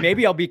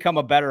 Maybe I'll become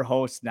a better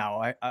host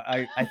now.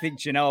 I think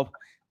Janelle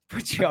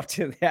put you up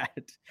to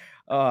that.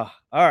 All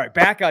right,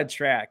 back on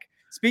track.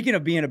 Speaking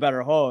of being a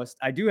better host,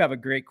 I do have a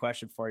great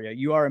question for you.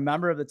 You are a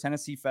member of the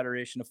Tennessee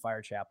Federation of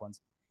Fire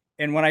Chaplains.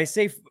 And when I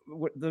say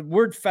the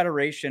word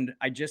federation,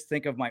 I just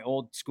think of my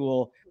old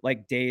school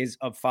like days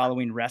of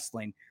following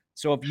wrestling.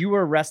 So if you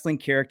were a wrestling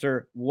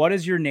character, what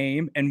is your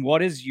name and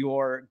what is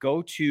your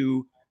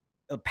go-to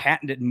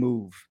patented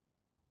move?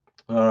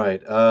 All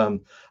right.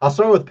 I'll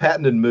start with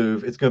patented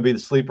move. It's going to be the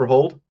sleeper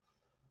hold,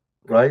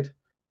 right?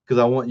 Because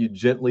I want you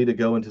gently to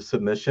go into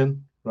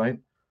submission, right?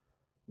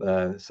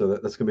 So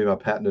that's going to be my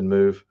patented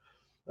move.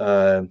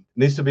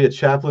 Needs to be a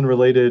chaplain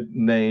related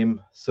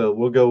name. So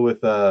we'll go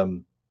with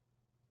the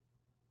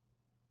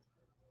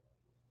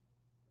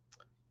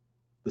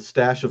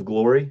Stash of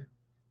Glory.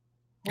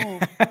 Oh,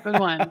 good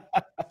one.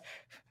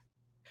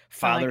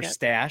 Father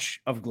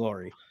Stash of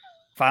Glory.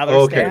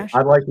 Father Stash.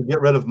 I'd like to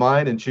get rid of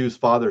mine and choose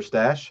Father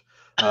Stash.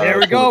 There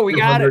we go. We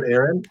got it.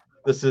 Aaron.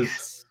 This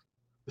is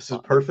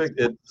perfect.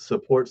 It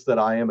supports that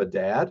I am a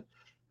dad.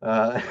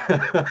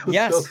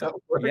 Yes.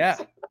 So yeah.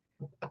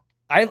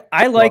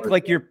 I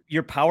like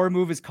your power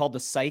move is called the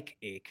psych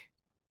ache.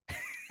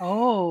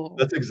 Oh,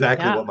 that's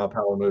exactly what my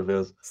power move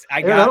is.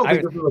 I don't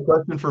think this was a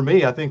question for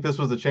me. I think this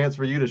was a chance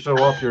for you to show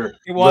off your.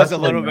 It was a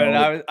little bit.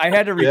 I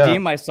had to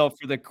redeem myself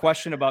for the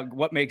question about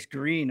what makes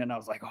green, and I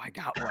was like, oh, I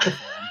got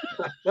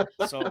one.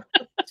 So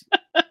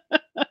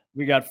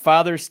we got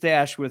Father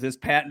Stash with his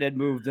patented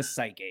move, the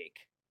psych ache.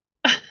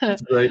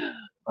 That's great.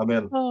 I'm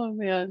in. Oh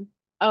man!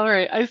 All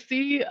right, I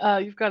see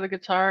you've got a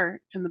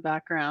guitar in the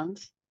background.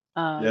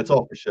 Yeah, it's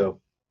all for show.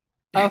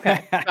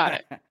 Okay, got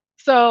it.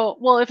 So,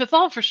 well, if it's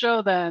all for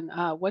show, then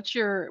what's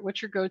your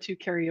go-to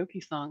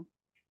karaoke song?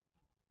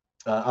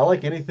 I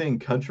like anything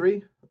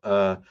country.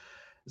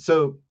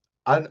 So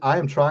I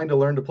am trying to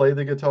learn to play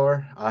the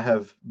guitar. I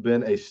have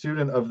been a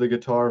student of the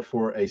guitar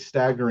for a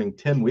staggering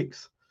 10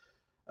 weeks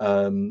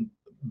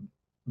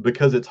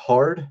because it's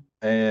hard,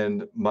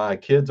 and my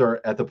kids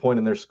are at the point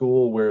in their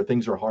school where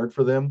things are hard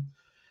for them,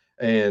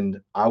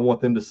 and I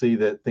want them to see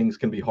that things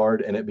can be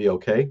hard and it be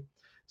okay.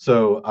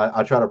 So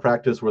I try to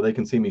practice where they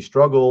can see me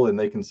struggle and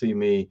they can see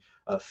me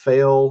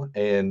fail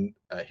and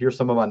hear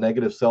some of my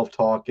negative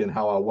self-talk and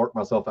how I work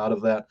myself out of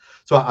that.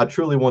 So I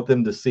truly want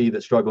them to see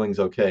that struggling's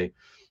okay.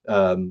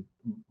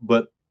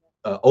 But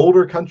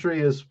older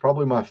country is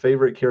probably my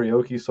favorite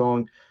karaoke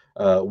song.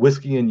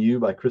 Whiskey and You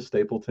by Chris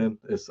Stapleton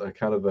is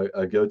kind of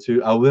a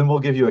go-to. Then we'll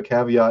give you a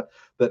caveat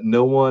that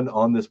no one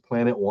on this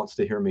planet wants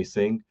to hear me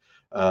sing.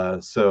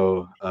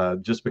 So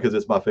just because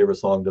it's my favorite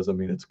song doesn't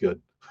mean it's good.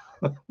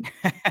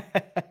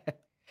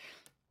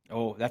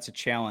 Oh, that's a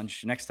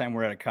challenge. Next time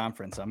we're at a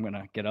conference, I'm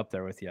gonna get up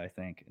there with you, I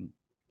think. And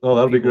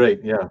that'll be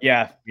great.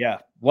 Yeah.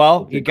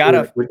 Well, we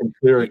can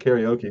clear a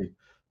karaoke.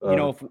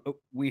 If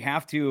we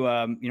have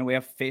to, we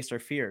have to face our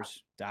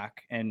fears,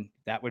 Doc, and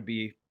that would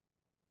be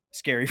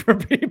scary for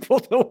people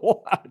to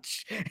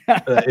watch.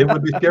 It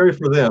would be scary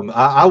for them.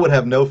 I would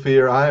have no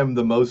fear. I am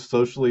the most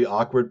socially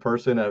awkward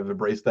person. I've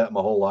embraced that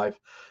my whole life.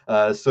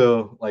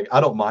 So I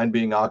don't mind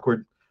being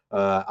awkward.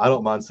 I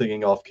don't mind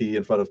singing off key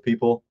in front of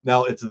people.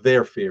 Now it's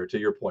their fear, to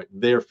your point,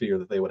 their fear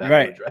that they would have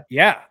to address.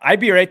 Yeah, I'd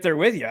be right there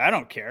with you. I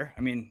don't care.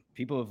 I mean,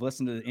 people have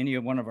listened to any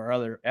of one of our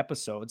other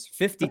episodes,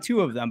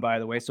 52 of them, by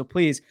the way. So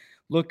please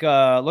look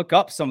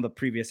up some of the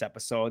previous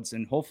episodes,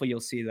 and hopefully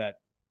you'll see that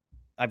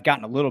I've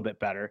gotten a little bit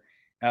better.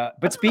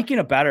 But speaking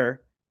of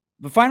better,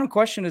 the final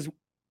question is,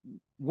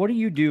 what do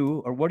you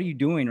do, or what are you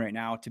doing right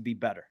now to be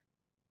better?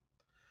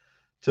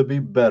 To be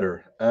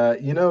better,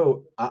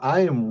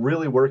 I am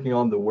really working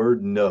on the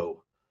word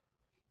no.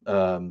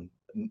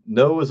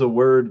 No is a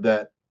word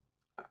that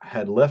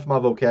had left my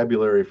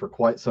vocabulary for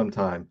quite some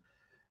time,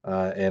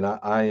 and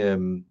I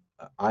am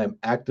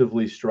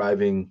actively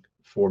striving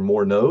for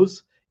more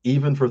no's,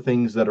 even for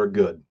things that are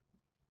good.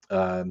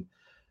 Um,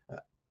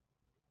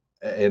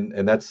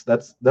 and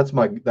that's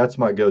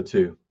my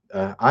go-to.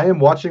 I am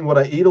watching what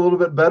I eat a little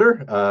bit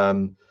better.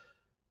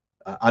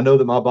 I know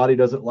that my body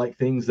doesn't like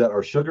things that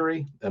are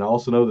sugary, and I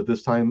also know that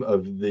this time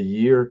of the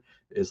year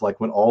is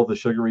like when all the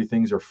sugary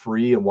things are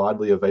free and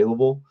widely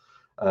available.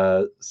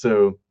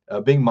 So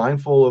being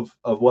mindful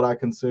of what I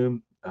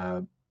consume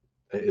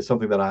is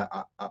something that I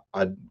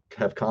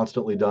have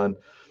constantly done.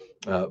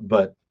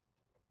 But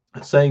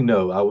saying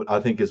no, I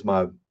think is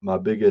my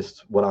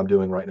biggest what I'm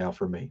doing right now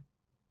for me.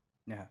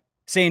 Yeah.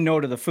 Saying no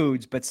to the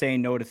foods, but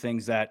saying no to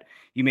things that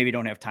you maybe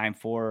don't have time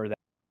for, or that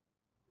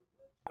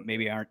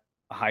maybe aren't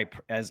high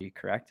as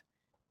correct.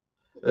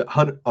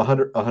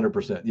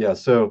 100%. Yeah.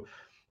 So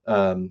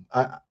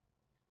I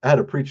had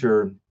a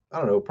preacher, I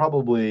don't know,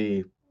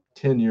 probably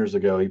 10 years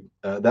ago.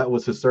 That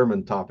was his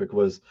sermon topic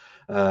was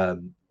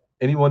um,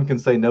 anyone can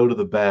say no to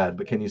the bad,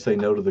 but can you say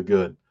no to the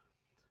good?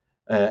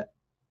 Uh,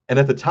 and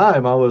at the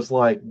time, I was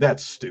like,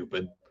 that's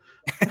stupid.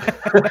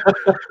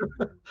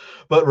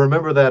 But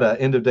remember that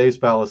end of days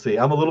fallacy.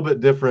 I'm a little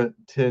bit different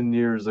 10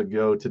 years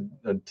ago to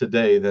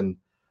today than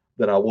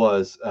I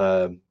was.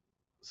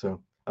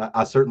 So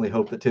I certainly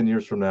hope that 10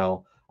 years from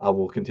now, I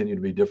will continue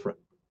to be different.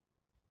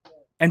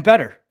 And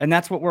better. And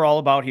that's what we're all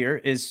about here,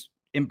 is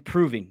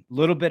improving a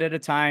little bit at a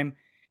time,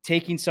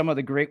 taking some of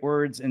the great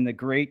words and the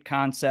great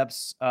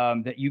concepts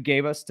that you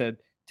gave us to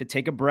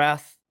take a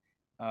breath,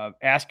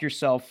 ask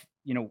yourself,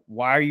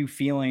 why are you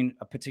feeling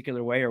a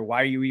particular way, or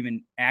why are you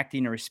even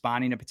acting or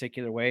responding a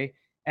particular way,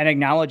 and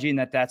acknowledging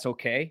that that's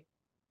okay.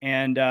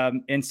 And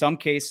in some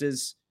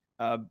cases,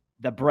 uh,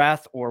 the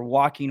breath or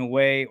walking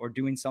away or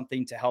doing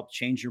something to help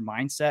change your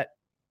mindset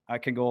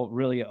can go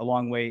really a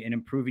long way in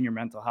improving your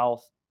mental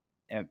health.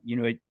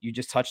 You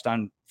just touched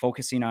on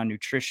focusing on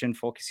nutrition,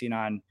 focusing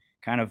on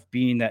kind of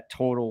being that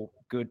total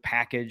good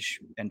package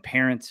and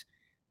parent.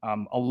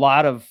 A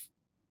lot of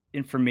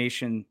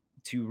information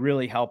to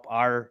really help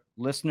our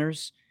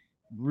listeners.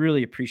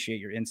 Really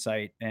appreciate your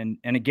insight. And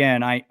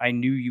again, I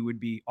knew you would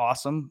be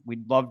awesome.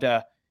 We'd love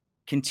to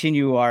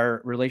continue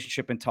our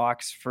relationship and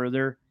talks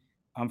further.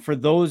 For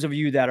those of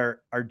you that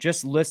are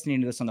just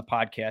listening to this on the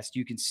podcast,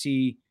 you can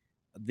see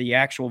the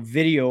actual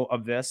video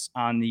of this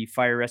on the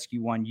Fire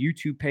Rescue One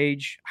YouTube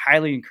page.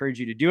 Highly encourage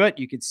you to do it.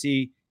 You can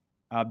see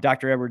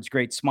Dr. Edwards'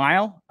 great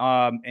smile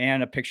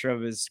and a picture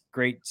of his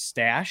great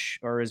stash,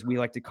 or as we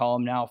like to call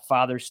him now,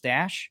 Father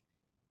Stash.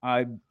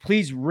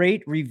 Please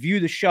rate, review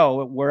the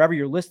show wherever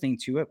you're listening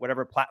to it,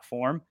 whatever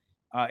platform.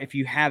 If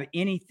you have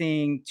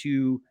anything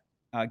to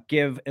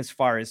give as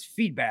far as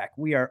feedback,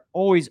 we are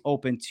always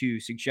open to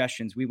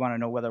suggestions. We want to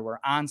know whether we're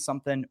on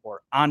something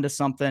or onto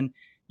something.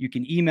 You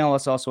can email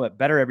us also at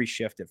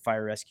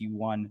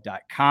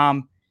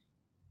bettereveryshift@firerescue1.com.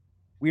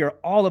 We are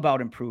all about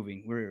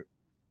improving. We're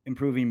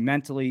improving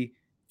mentally,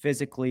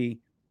 physically,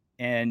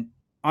 and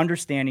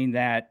understanding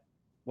that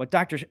what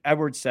Dr.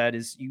 Edwards said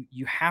is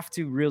you have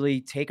to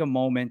really take a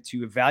moment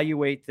to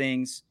evaluate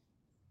things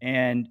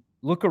and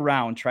look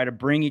around, try to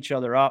bring each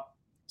other up,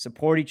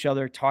 support each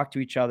other, talk to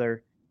each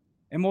other,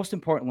 and most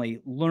importantly,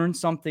 learn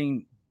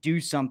something, do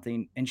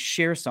something, and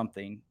share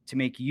something to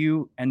make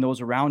you and those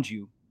around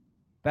you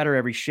better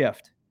every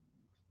shift.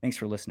 Thanks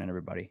for listening,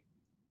 everybody.